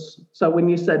goes. So when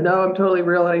you said no, I'm totally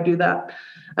real, and I do that,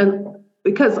 and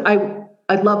because I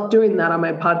love doing that on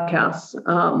my podcasts,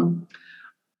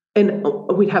 and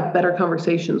we'd have better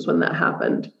conversations when that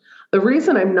happened. The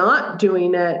reason I'm not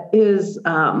doing it is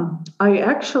I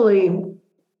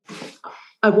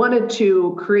wanted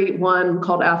to create one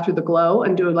called After the Glow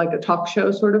and do like a talk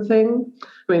show sort of thing.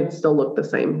 It still looked the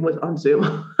same on Zoom,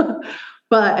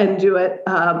 and do it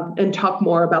and talk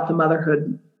more about the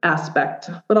motherhood aspect,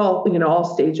 but all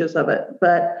stages of it.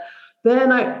 But then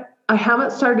I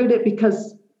haven't started it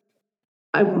because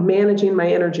I'm managing my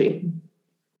energy.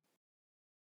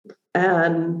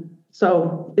 And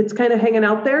so it's kind of hanging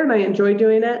out there, and I enjoy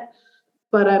doing it,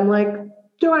 but I'm like,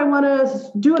 do I want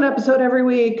to do an episode every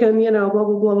week and, blah, blah,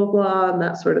 blah, blah, blah, and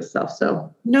that sort of stuff.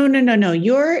 So no.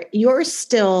 You're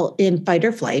still in fight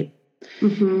or flight.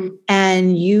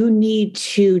 And you need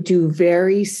to do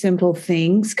very simple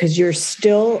things because you're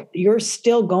still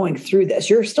going through this.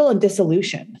 You're still in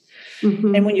dissolution.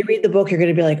 And when you read the book, you're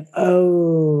going to be like,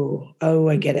 oh,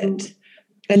 I get it.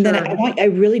 And then I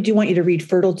really do want you to read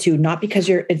Fertile too, not because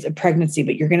it's a pregnancy,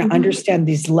 but you're going to understand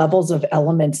these levels of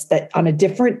elements that on a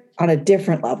different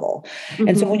level.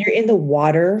 And so when you're in the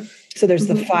water, so there's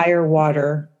the fire,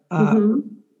 water.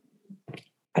 I'm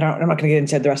not going to get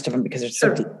into the rest of them because it's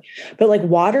so deep. But like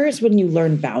water is when you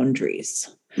learn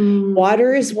boundaries.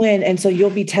 Water is when, and so you'll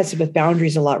be tested with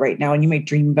boundaries a lot right now, and you might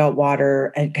dream about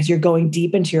water, and because you're going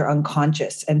deep into your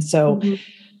unconscious, and so.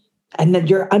 And then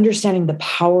you're understanding the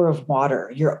power of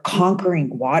water. You're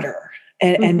conquering water.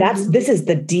 And this is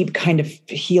the deep kind of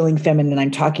healing feminine I'm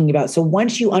talking about. So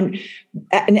once you, and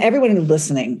everyone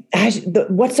listening,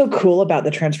 what's so cool about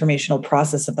the transformational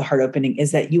process of the heart opening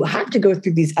is that you have to go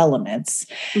through these elements.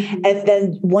 And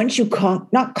then once you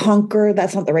not conquer,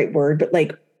 that's not the right word, but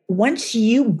like once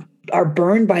you are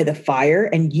burned by the fire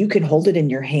and you can hold it in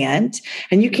your hand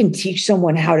and you can teach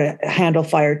someone how to handle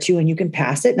fire too, and you can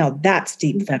pass it. Now that's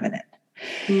deep feminine.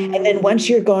 And then once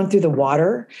you're going through the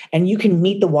water and you can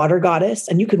meet the water goddess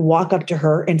and you can walk up to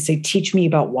her and say, teach me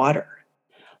about water.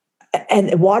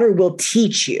 And water will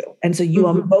teach you. And so you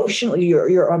emotionally,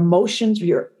 your emotions,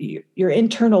 your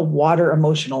internal water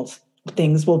emotional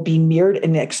things will be mirrored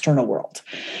in the external world.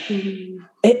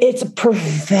 It's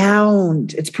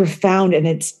profound. It's profound. And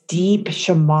it's deep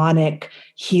shamanic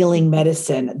healing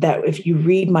medicine that if you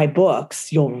read my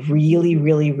books, you'll really,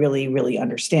 really, really, really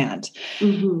understand.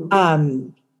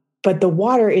 But the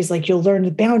water is like, you'll learn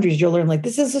the boundaries. You'll learn like,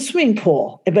 this is a swimming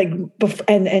pool. And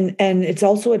it's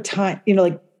also a time,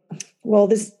 like, well,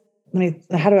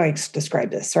 how do I describe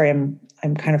this? Sorry, I'm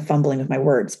kind of fumbling with my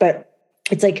words, but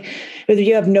it's like, whether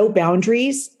you have no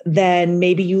boundaries, then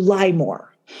maybe you lie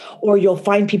more, or you'll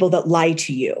find people that lie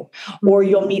to you, or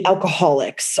you'll meet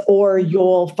alcoholics, or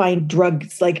you'll find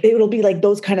drugs. Like it'll be like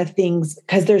those kind of things,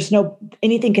 because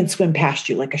anything can swim past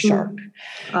you like a shark,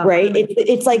 right?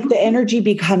 It's like the energy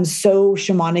becomes so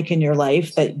shamanic in your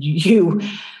life that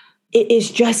it is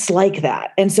just like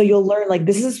that. And so you'll learn like,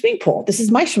 this is a swimming pool. This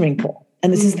is my swimming pool.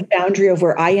 And this is the boundary of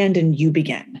where I end and you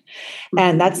begin.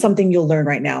 And that's something you'll learn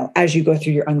right now as you go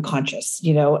through your unconscious,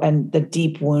 and the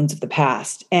deep wounds of the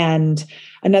past. And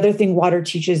another thing water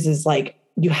teaches is like,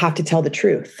 you have to tell the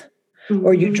truth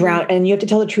or you drown, and you have to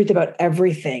tell the truth about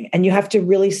everything. And you have to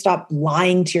really stop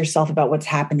lying to yourself about what's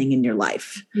happening in your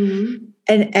life.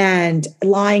 And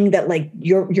lying that like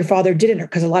your father didn't hurt,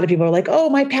 because a lot of people are like, oh,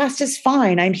 my past is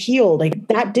fine, I'm healed, like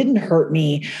that didn't hurt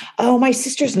me. Oh, my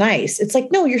sister's nice. It's like,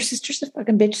 no, your sister's a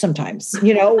fucking bitch sometimes,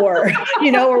 or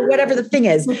whatever the thing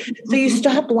is. So you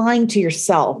stop lying to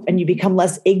yourself and you become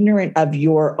less ignorant of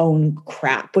your own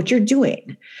crap, what you're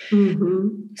doing.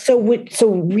 So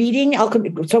reading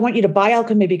Alchemy, so I want you to buy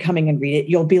Alchemy Becoming and read it.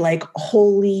 You'll be like,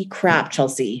 holy crap,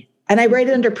 Chelsea. And I write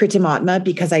it under Pritimatma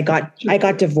because I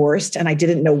got divorced and I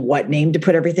didn't know what name to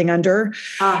put everything under.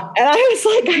 And I was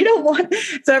like, I don't want,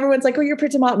 so everyone's like, oh, you're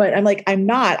Pritimatma. I'm like, I'm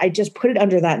not. I just put it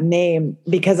under that name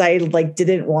because I like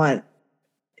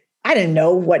I didn't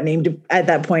know what name to, at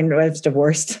that point I was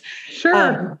divorced.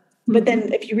 Sure. But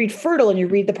then if you read Fertile and you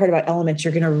read the part about elements,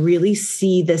 you're going to really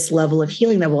see this level of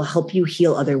healing that will help you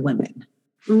heal other women.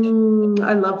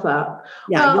 I love that.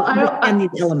 Yeah, you'll understand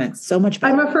these elements so much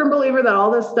better. I'm a firm believer that all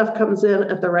this stuff comes in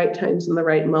at the right times and the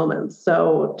right moments.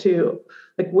 So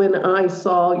when I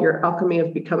saw your Alchemy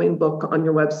of Becoming book on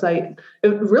your website,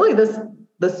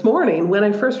 this morning when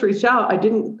I first reached out,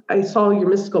 I saw your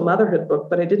Mystical Motherhood book,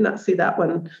 but I did not see that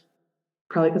one,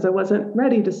 probably because I wasn't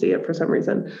ready to see it for some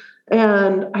reason.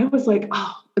 And I was like,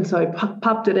 oh, and so I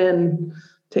popped it in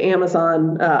to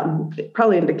Amazon,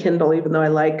 probably into Kindle, even though I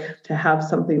like to have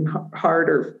something hard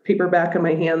or paperback in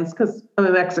my hands because I'm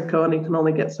in Mexico and you can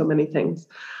only get so many things.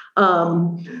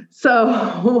 But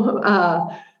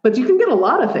you can get a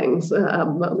lot of things.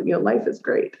 Life is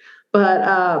great.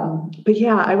 But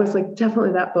yeah, I was like,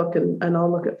 definitely that book, and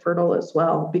I'll look at Fertile as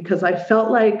well, because I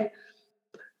felt like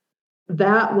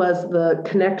that was the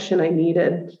connection I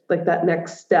needed, like that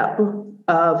next step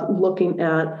of looking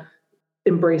at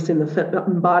embracing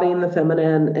embodying the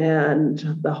feminine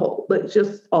and the whole, like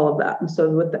just all of that. And so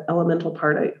with the elemental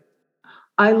part,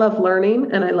 I love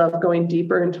learning and I love going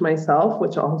deeper into myself,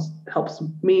 which also helps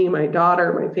me, my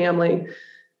daughter, my family.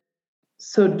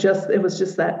 So it was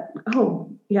just that,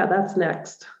 oh yeah, that's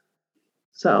next.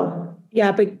 So.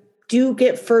 Yeah, but do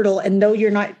get Fertile. And though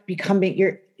you're not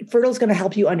Fertile is going to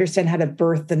help you understand how to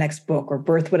birth the next book or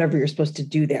birth whatever you're supposed to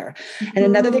do there. And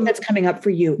another thing that's coming up for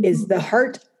you is the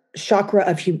heart chakra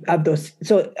of those.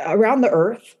 So around the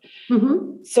earth.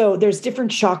 So there's different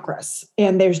chakras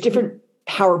and there's different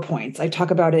PowerPoints. I talk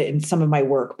about it in some of my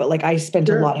work, but like I spent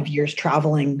a lot of years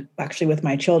traveling actually with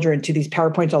my children to these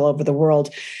PowerPoints all over the world.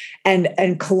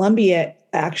 And Colombia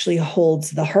actually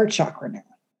holds the heart chakra now.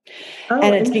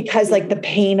 And it's because like the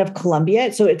pain of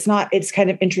Colombia. So it's kind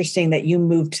of interesting that you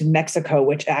moved to Mexico,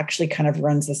 which actually kind of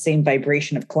runs the same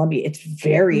vibration of Colombia. It's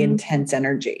very intense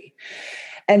energy.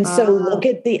 And so look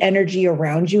at the energy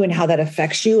around you and how that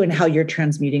affects you and how you're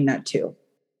transmuting that too.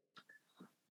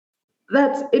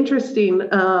 That's interesting.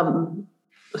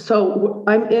 So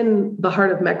I'm in the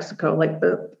heart of Mexico, like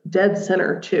the dead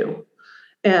center too.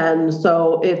 And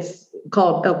so it's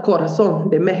called El Corazón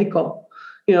de Mexico.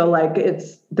 Like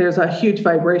there's a huge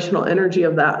vibrational energy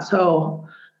of that. So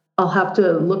I'll have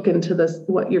to look into this,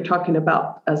 what you're talking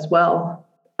about as well.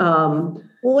 Well,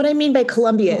 what I mean by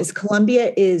Colombia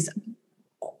is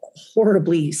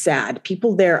horribly sad.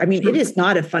 People there, I mean, it is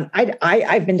not a fun,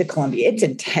 I've been to Colombia. It's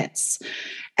intense.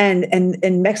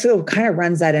 And Mexico kind of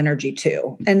runs that energy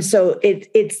too. And so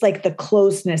it's like the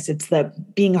closeness, it's the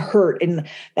being hurt. And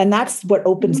that's what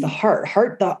opens the heart.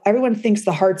 Everyone thinks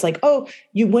the heart's like,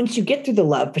 once you get through the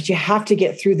love, but you have to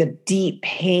get through the deep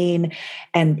pain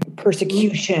and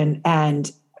persecution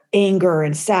and anger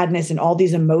and sadness and all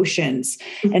these emotions.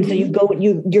 And so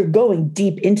you're going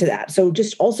deep into that. So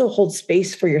just also hold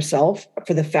space for yourself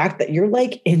for the fact that you're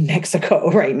like in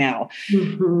Mexico right now.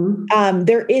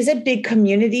 There is a big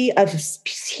community of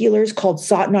healers called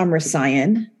Satnam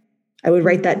Rasayan. I would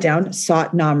write that down,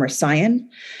 Satnam Rasayan.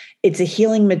 It's a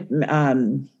healing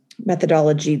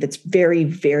methodology that's very,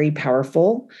 very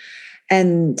powerful.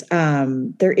 And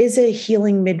there is a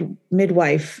healing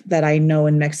midwife that I know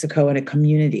in Mexico in a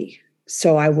community.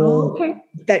 So I will,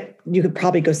 that you could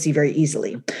probably go see very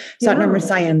easily. Satnam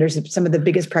Rasayan, there's some of the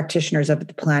biggest practitioners of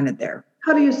the planet there.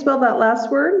 How do you spell that last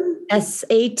word?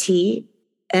 Satnam,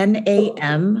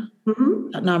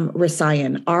 Satnam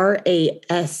Rasayan,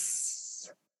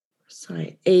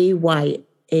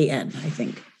 Rasayan, I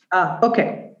think.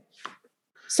 Okay.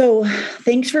 So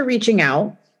thanks for reaching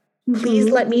out. Please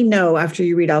let me know after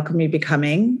you read Alchemy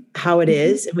Becoming how it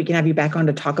is, and we can have you back on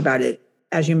to talk about it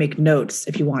as you make notes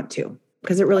if you want to,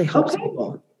 because it really helps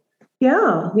people.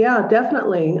 Yeah,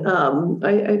 definitely.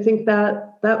 I think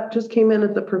that just came in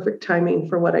at the perfect timing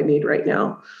for what I need right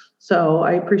now. So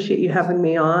I appreciate you having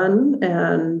me on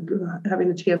and having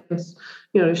the chance,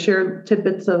 to share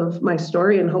tidbits of my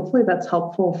story, and hopefully that's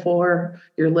helpful for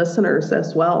your listeners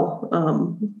as well.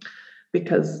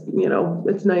 Because,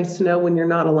 it's nice to know when you're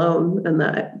not alone and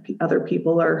that other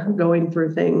people are going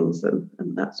through things and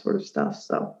that sort of stuff.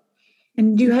 So,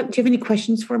 and do you have any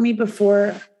questions for me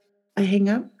before I hang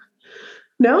up?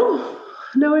 No,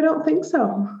 I don't think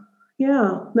so.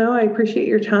 Yeah, no, I appreciate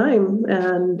your time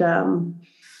and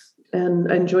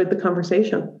enjoyed the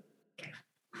conversation.